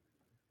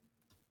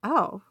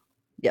 Oh.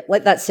 Yeah,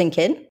 let that sink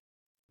in.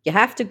 You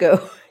have to go.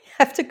 You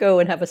have to go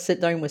and have a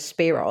sit down with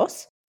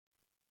Spiros,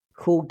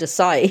 who'll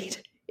decide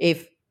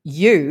if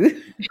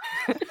you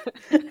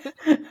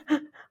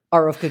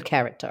are of good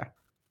character.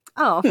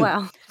 Oh,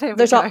 well.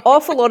 There's an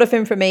awful lot of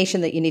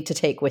information that you need to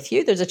take with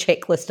you. There's a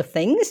checklist of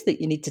things that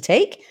you need to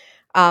take.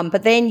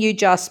 But then you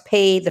just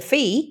pay the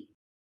fee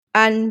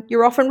and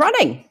you're off and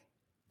running.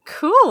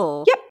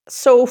 Cool. Yep.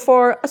 So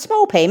for a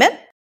small payment,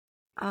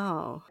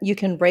 you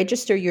can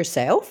register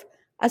yourself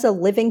as a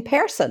living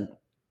person.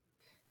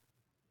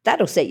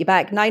 That'll set you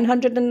back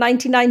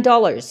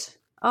 $999.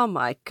 Oh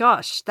my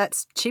gosh,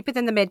 that's cheaper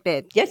than the med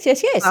bed. Yes.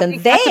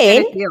 And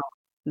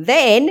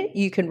then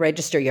you can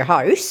register your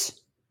house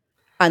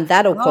and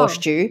that'll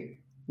cost you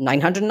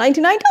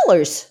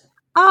 $999.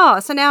 Oh,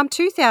 so now I'm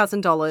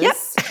 $2,000.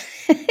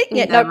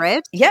 Yep.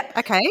 Red. Yep.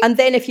 Okay. And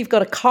then if you've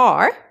got a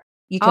car,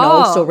 you can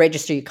also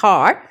register your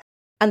car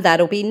and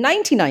that'll be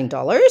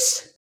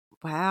 $99.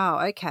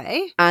 Wow,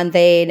 okay. And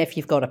then if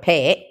you've got a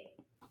pet.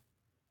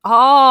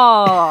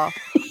 Oh,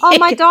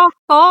 my dog,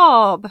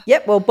 Bob.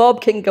 Yep, well, Bob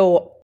can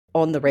go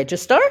on the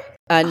register,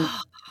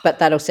 but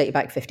that'll set you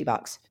back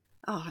 $50.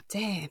 Oh,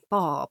 damn,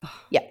 Bob.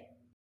 Yep.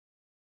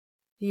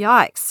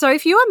 Yikes. So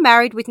if you are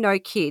married with no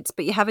kids,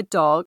 but you have a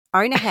dog,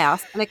 own a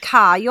house and a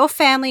car, your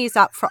family is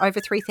up for over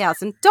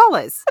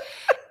 $3,000.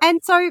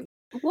 And so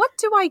what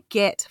do I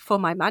get for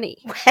my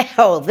money?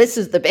 Well, this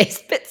is the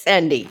best bit,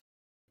 Sandy.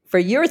 For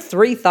your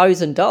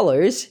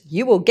 $3,000,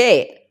 you will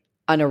get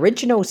an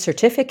original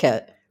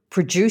certificate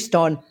produced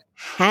on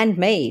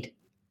handmade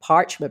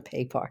parchment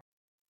paper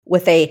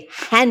with a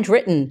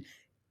handwritten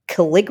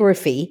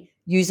calligraphy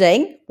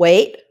using,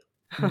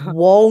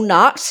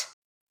 walnut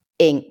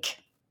ink.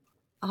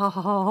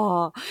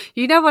 Oh,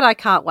 you know what I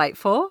can't wait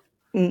for?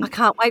 I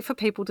can't wait for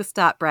people to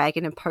start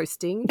bragging and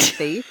posting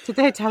these to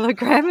their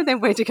Telegram and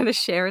then we're going to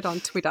share it on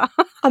Twitter.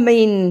 I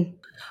mean...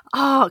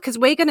 Oh, because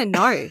we're going to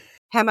know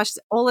how much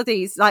all of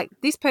these, like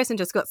this person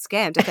just got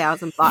scammed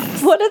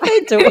 $1,000. What are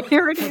they doing?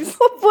 Here it is.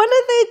 What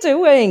are they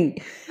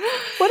doing?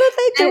 What are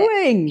they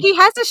doing? He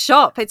has a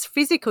shop. It's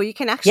physical. You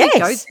can actually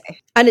go there.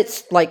 And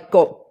it's like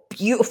got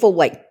beautiful,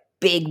 like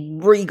big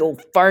regal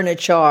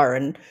furniture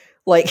and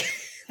like...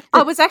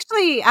 I was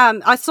actually,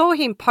 I saw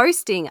him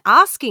posting,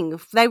 asking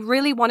if they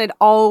really wanted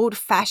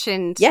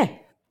old-fashioned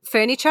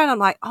furniture. And I'm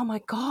like, oh,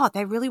 my God,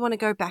 they really want to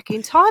go back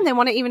in time. They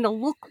want it even to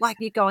look like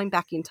you're going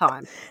back in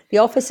time. The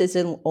office is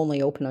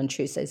only open on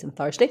Tuesdays and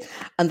Thursdays,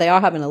 and they are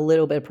having a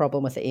little bit of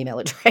problem with the email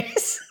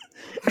address.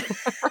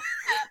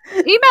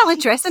 email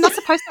address. They're not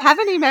supposed to have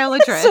an email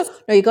address.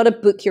 No, you got to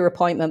book your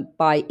appointment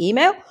by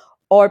email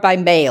or by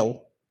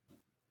mail,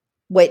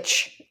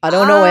 which I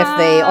don't know if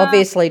they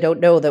obviously don't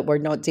know that we're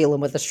not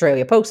dealing with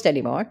Australia Post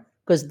anymore,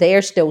 because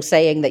they're still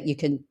saying that you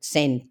can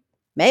send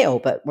mail,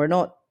 but we're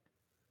not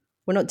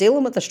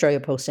dealing with Australia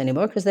Post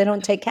anymore because they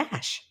don't take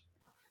cash.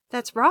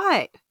 That's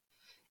right.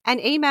 And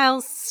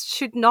emails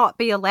should not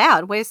be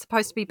allowed. We're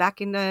supposed to be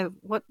back in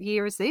what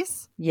year is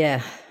this?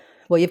 Yeah.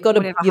 Well, we're back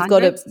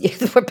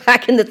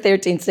in the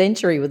 13th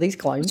century with these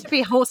clowns. It should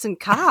be horse and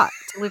cart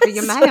to deliver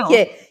your mail.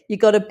 Yeah, you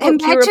got to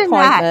book your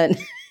appointment.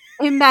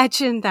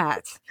 Imagine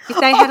that. If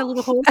they had a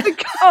little horse and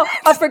cart. Oh,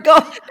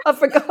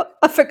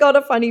 I forgot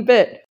a funny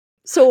bit.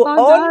 So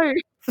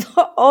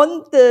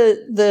on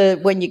the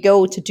when you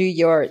go to do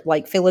your,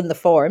 like, fill in the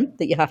form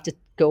that you have to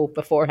go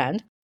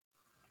beforehand,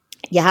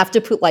 you have to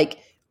put, like,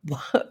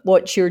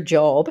 what's your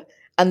job?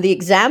 And the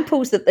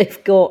examples that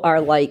they've got are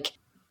like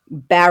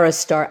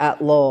barrister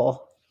at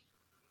law,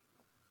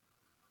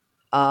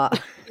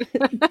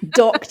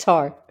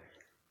 doctor,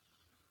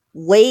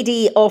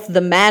 lady of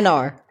the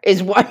manor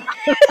is one of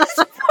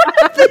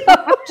the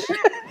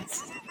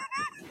options.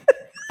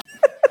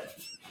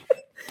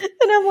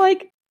 And I'm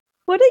like,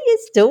 what are you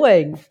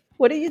doing?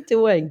 What are you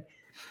doing?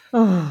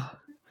 Oh.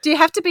 Do you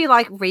have to be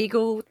like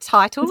regal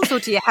titles, or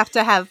do you have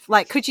to have,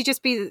 like, could you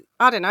just be,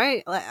 I don't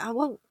know, like,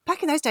 well,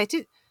 back in those days,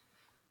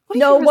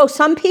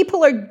 some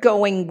people are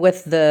going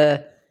with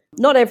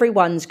not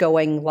everyone's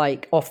going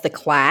like off the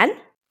clan.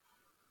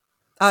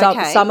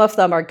 Okay. Some of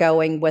them are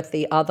going with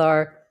the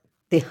other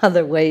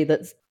way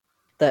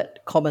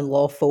that common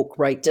law folk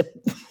like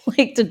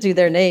to do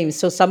their names.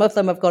 So some of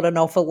them have got an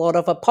awful lot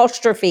of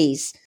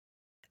apostrophes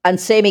and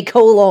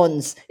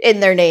semicolons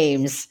in their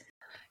names.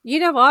 You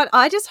know what?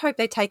 I just hope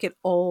they take it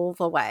all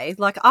the way.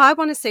 Like, I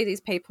want to see these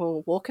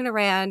people walking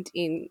around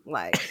in,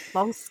 like,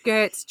 long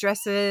skirts,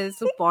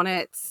 dresses,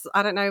 bonnets,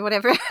 I don't know,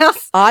 whatever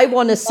else. I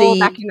want to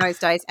see... back in those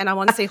days, and I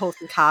want to see horse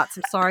and carts.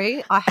 I'm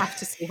sorry. I have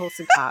to see horse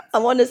and carts. I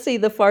want to see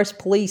the first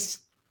police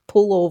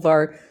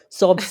pullover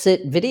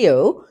sob-sit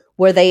video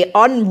where they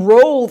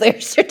unroll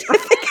their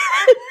certificate.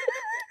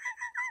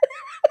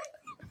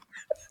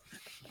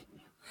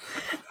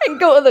 And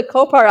go to the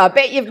copper. I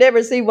bet you've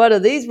never seen one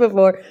of these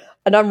before.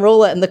 And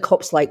unroll it, and the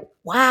cop's like,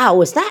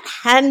 wow, is that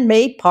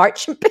handmade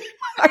parchment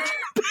paper?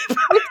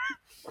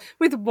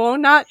 With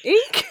walnut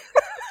ink?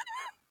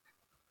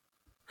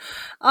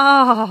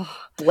 Oh.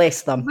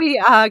 Bless them. We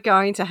are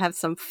going to have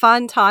some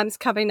fun times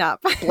coming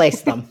up.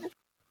 Bless them.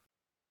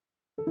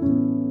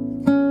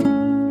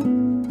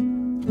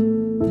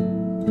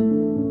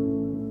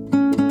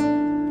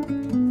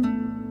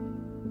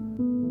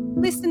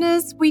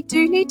 Listeners, we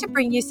do need to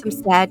bring you some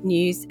sad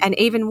news, and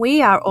even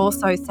we are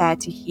also sad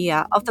to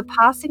hear of the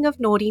passing of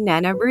naughty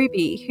Nana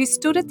Ruby, who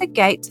stood at the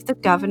gates of the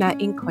Governor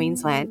in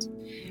Queensland.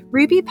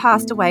 Ruby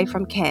passed away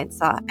from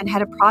cancer and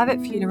had a private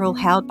funeral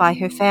held by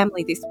her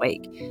family this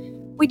week.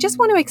 We just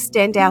want to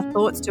extend our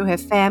thoughts to her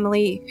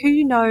family.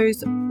 Who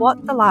knows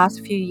what the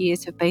last few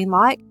years have been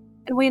like,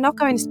 and we're not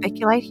going to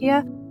speculate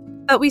here,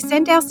 but we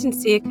send our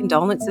sincere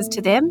condolences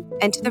to them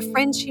and to the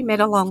friends she met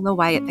along the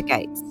way at the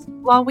gates.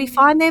 While we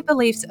find their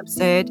beliefs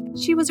absurd,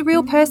 she was a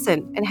real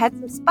person and had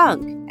some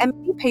spunk, and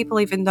many people,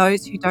 even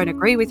those who don't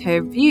agree with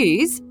her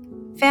views,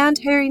 found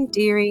her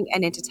endearing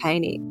and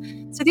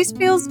entertaining. So this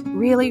feels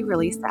really,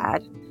 really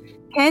sad.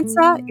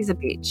 Cancer is a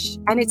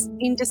bitch, and it's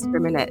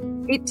indiscriminate.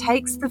 It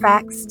takes the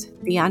vaxxed,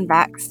 the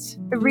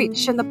unvaxxed, the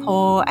rich and the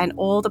poor, and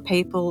all the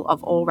people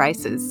of all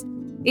races.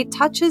 It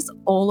touches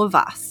all of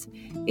us.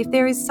 If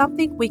there is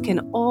something we can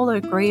all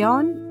agree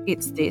on,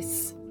 it's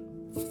this.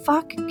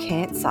 Fuck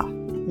cancer.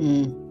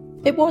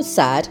 It was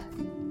sad.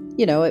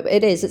 You know,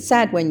 it is. It's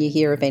sad when you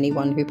hear of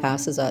anyone who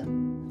passes at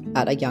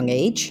a young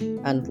age.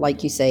 And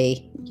like you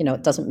say, you know,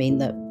 it doesn't mean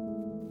that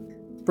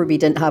Ruby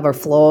didn't have her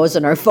flaws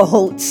and her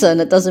faults,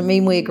 and it doesn't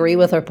mean we agree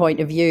with her point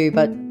of view.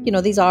 But, you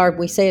know,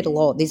 we say it a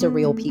lot, these are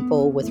real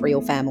people with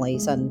real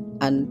families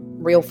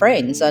and real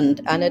friends. And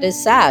it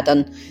is sad.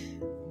 And,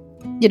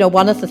 you know,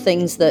 one of the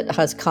things that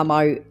has come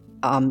out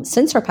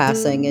since her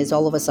passing is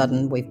all of a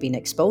sudden we've been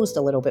exposed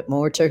a little bit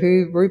more to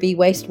who Ruby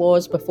West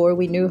was before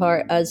we knew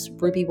her as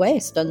Ruby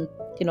West. And,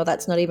 you know,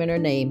 that's not even her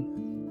name.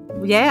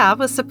 Yeah, I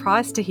was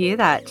surprised to hear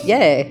that.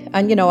 Yeah.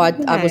 And, you know,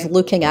 I was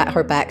looking at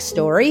her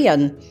backstory,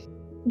 and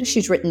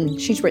she's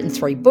written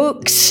 3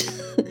 books.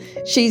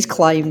 She's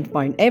climbed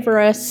Mount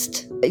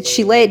Everest.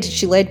 She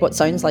led what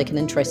sounds like an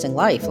interesting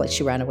life. Like,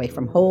 she ran away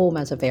from home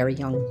as a very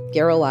young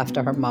girl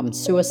after her mum's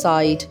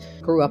suicide,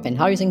 grew up in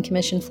housing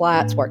commission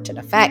flats, worked in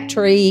a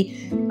factory,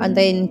 and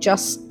then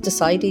just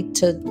decided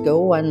to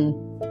go and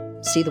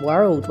see the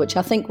world, which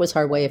I think was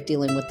her way of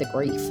dealing with the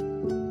grief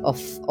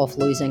of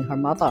losing her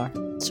mother.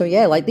 So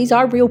yeah, like, these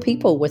are real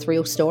people with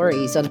real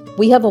stories, and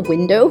we have a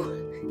window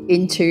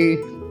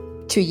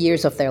into 2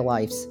 years of their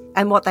lives.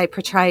 And what they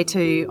portray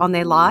on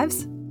their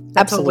lives.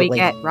 That's Absolutely. what we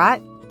get,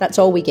 right? That's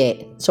all we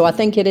get. So I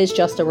think it is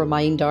just a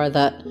reminder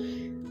that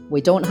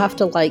we don't have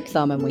to like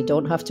them and we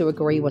don't have to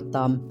agree with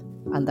them.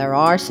 And there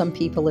are some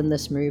people in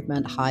this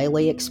movement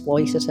highly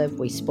exploitative.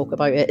 We spoke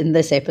about it in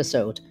this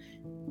episode.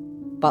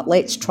 But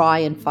let's try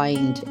and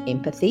find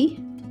empathy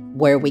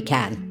where we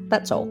can.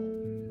 That's all.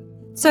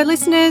 So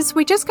listeners,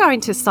 we're just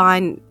going to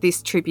sign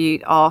this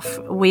tribute off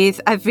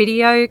with a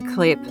video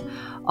clip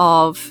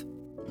of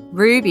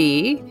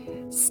Ruby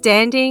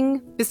standing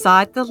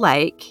beside the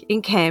lake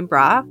in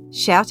Canberra,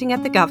 shouting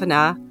at the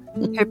governor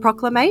her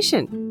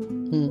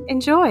proclamation.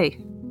 Enjoy.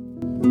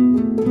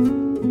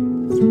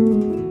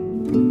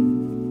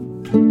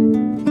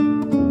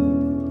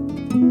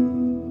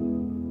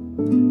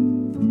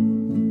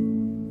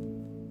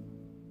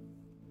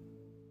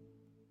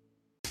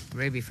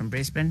 Ruby from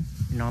Brisbane,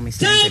 normally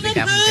stands at the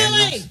Government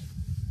Generals.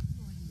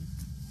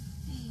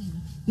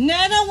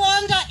 Nana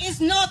Wanda is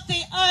not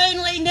the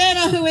only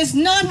Nana who is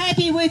not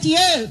happy with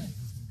you.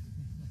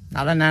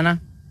 Another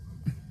Nana.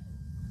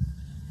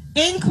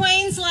 In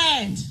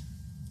Queensland,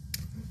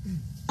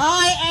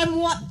 I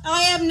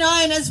am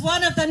known as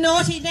one of the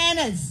naughty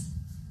Nanas.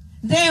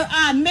 There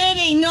are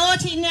many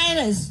naughty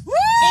Nanas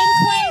in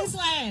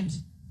Queensland.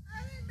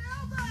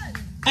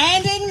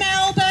 And in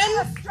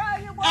Melbourne.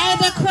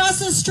 And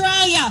across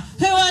Australia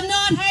who are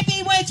not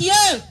happy with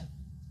you.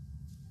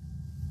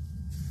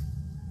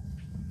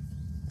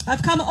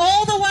 I've come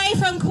all the way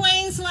from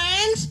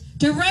Queensland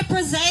to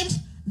represent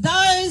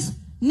those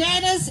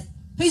Nanas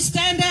who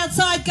stand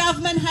outside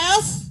Government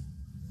House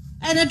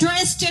and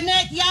address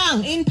Jeanette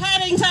Young in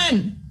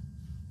Paddington.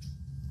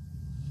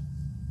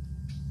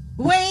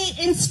 We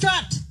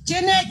instruct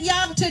Jeanette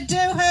Young to do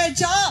her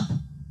job.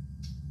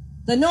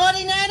 The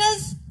naughty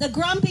Nanas, the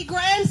grumpy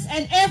Grams,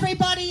 and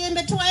everybody in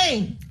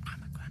between.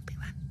 I'm a grumpy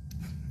one.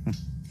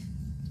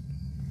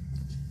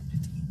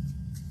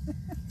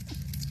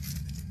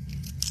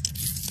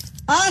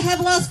 I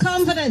have lost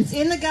confidence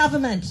in the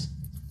government.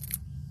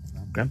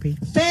 Grumpy.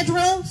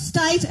 Federal,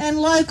 state and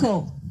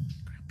local.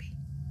 Grumpy.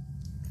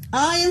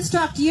 I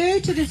instruct you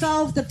to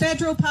dissolve the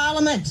federal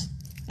parliament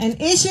and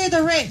issue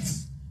the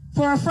writs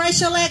for a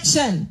fresh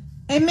election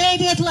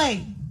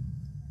immediately.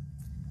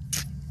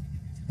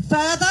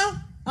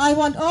 Further, I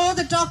want all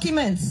the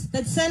documents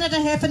that Senator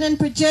Heffernan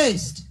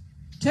produced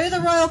to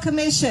the Royal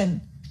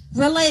Commission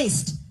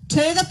released to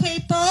the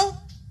people,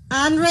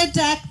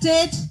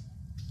 unredacted,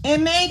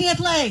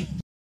 immediately.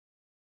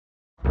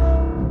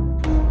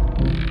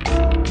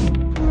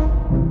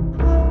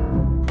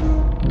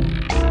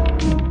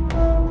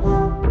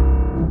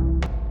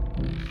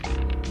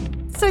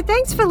 So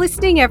thanks for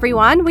listening,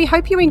 everyone. We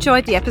hope you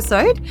enjoyed the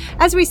episode.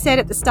 As we said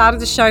at the start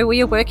of the show,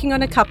 we are working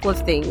on a couple of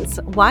things.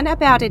 One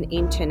about an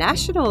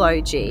international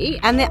OG,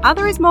 and the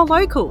other is more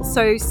local,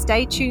 so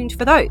stay tuned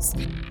for those.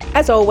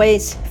 As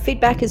always,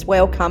 feedback is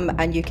welcome,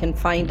 and you can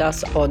find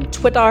us on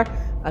Twitter.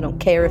 I don't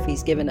care if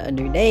he's given it a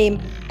new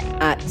name,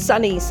 at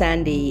Sunny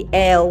Sandy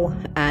L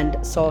and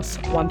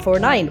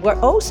Sauce149.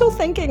 We're also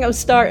thinking of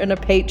starting a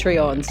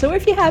Patreon, so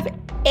if you have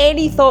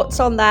any thoughts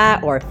on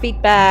that or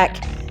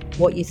feedback,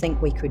 what you think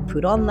we could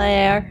put on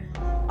there,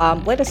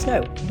 let us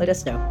know.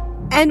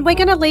 And we're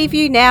going to leave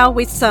you now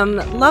with some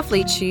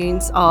lovely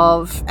tunes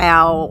of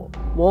our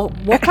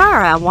walker,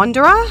 our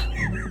wanderer,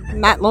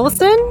 Matt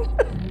Lawson.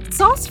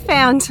 Sauce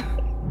found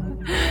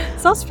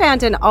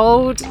an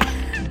old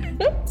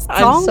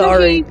song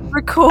that he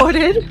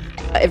recorded.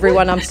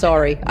 Everyone, I'm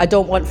sorry. I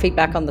don't want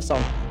feedback on the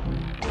song.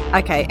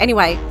 Okay,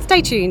 anyway,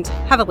 stay tuned.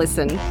 Have a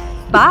listen.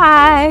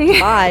 Bye.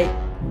 Bye.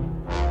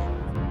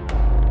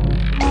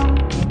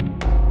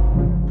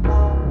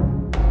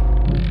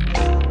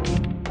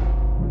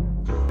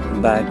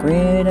 By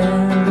greed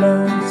and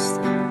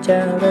lust,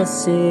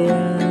 jealousy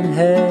and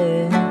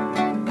hate,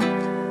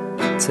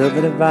 till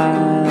the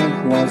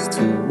divide was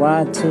too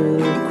wide to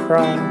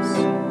cross,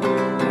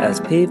 as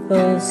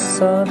people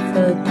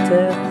suffered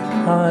death,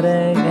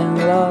 heartache and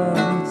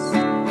loss.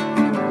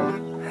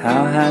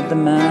 How had the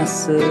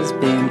masses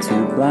been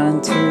too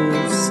blind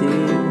to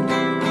see?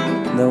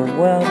 The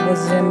world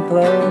was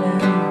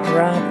imploding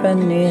right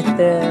beneath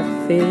their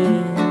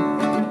feet.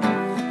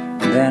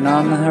 Then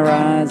on the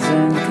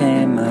horizon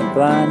came a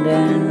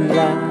blinding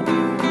light,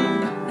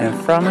 and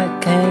from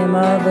it came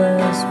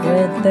others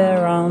with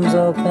their arms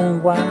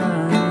open wide.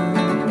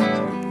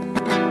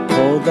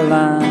 Hold the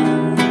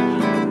line,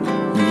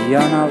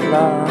 you're not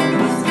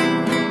lost.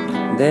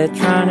 They're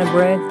trying to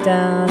break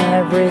down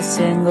every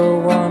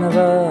single one of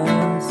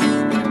us.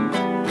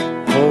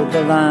 Hold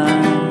the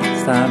line,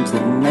 it's time to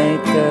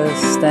make a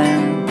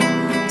stand.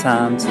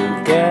 Time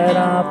to get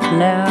up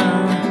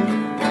now.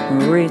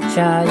 Reach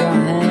out your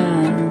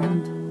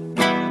hand.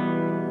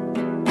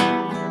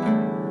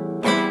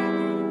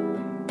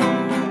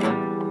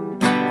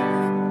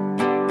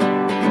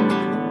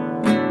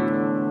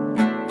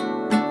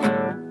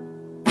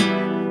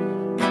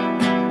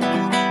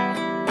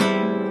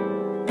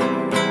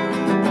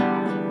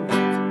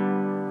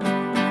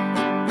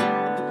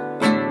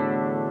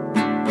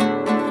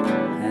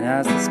 And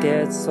as the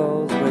scared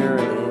souls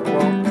wearily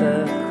walked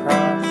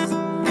across,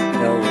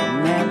 they were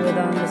met with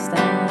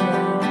understanding.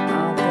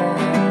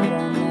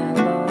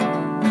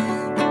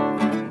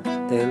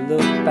 They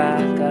look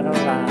back at a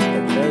life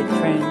that they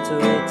trained to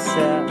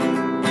accept,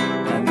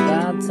 and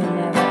vowed to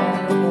never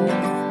ever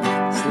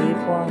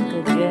sleepwalk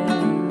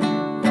again.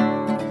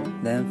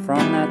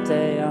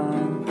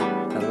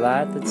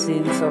 light that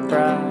seemed so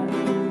bright,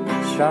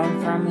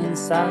 shone from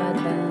inside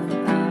them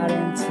out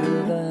into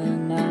the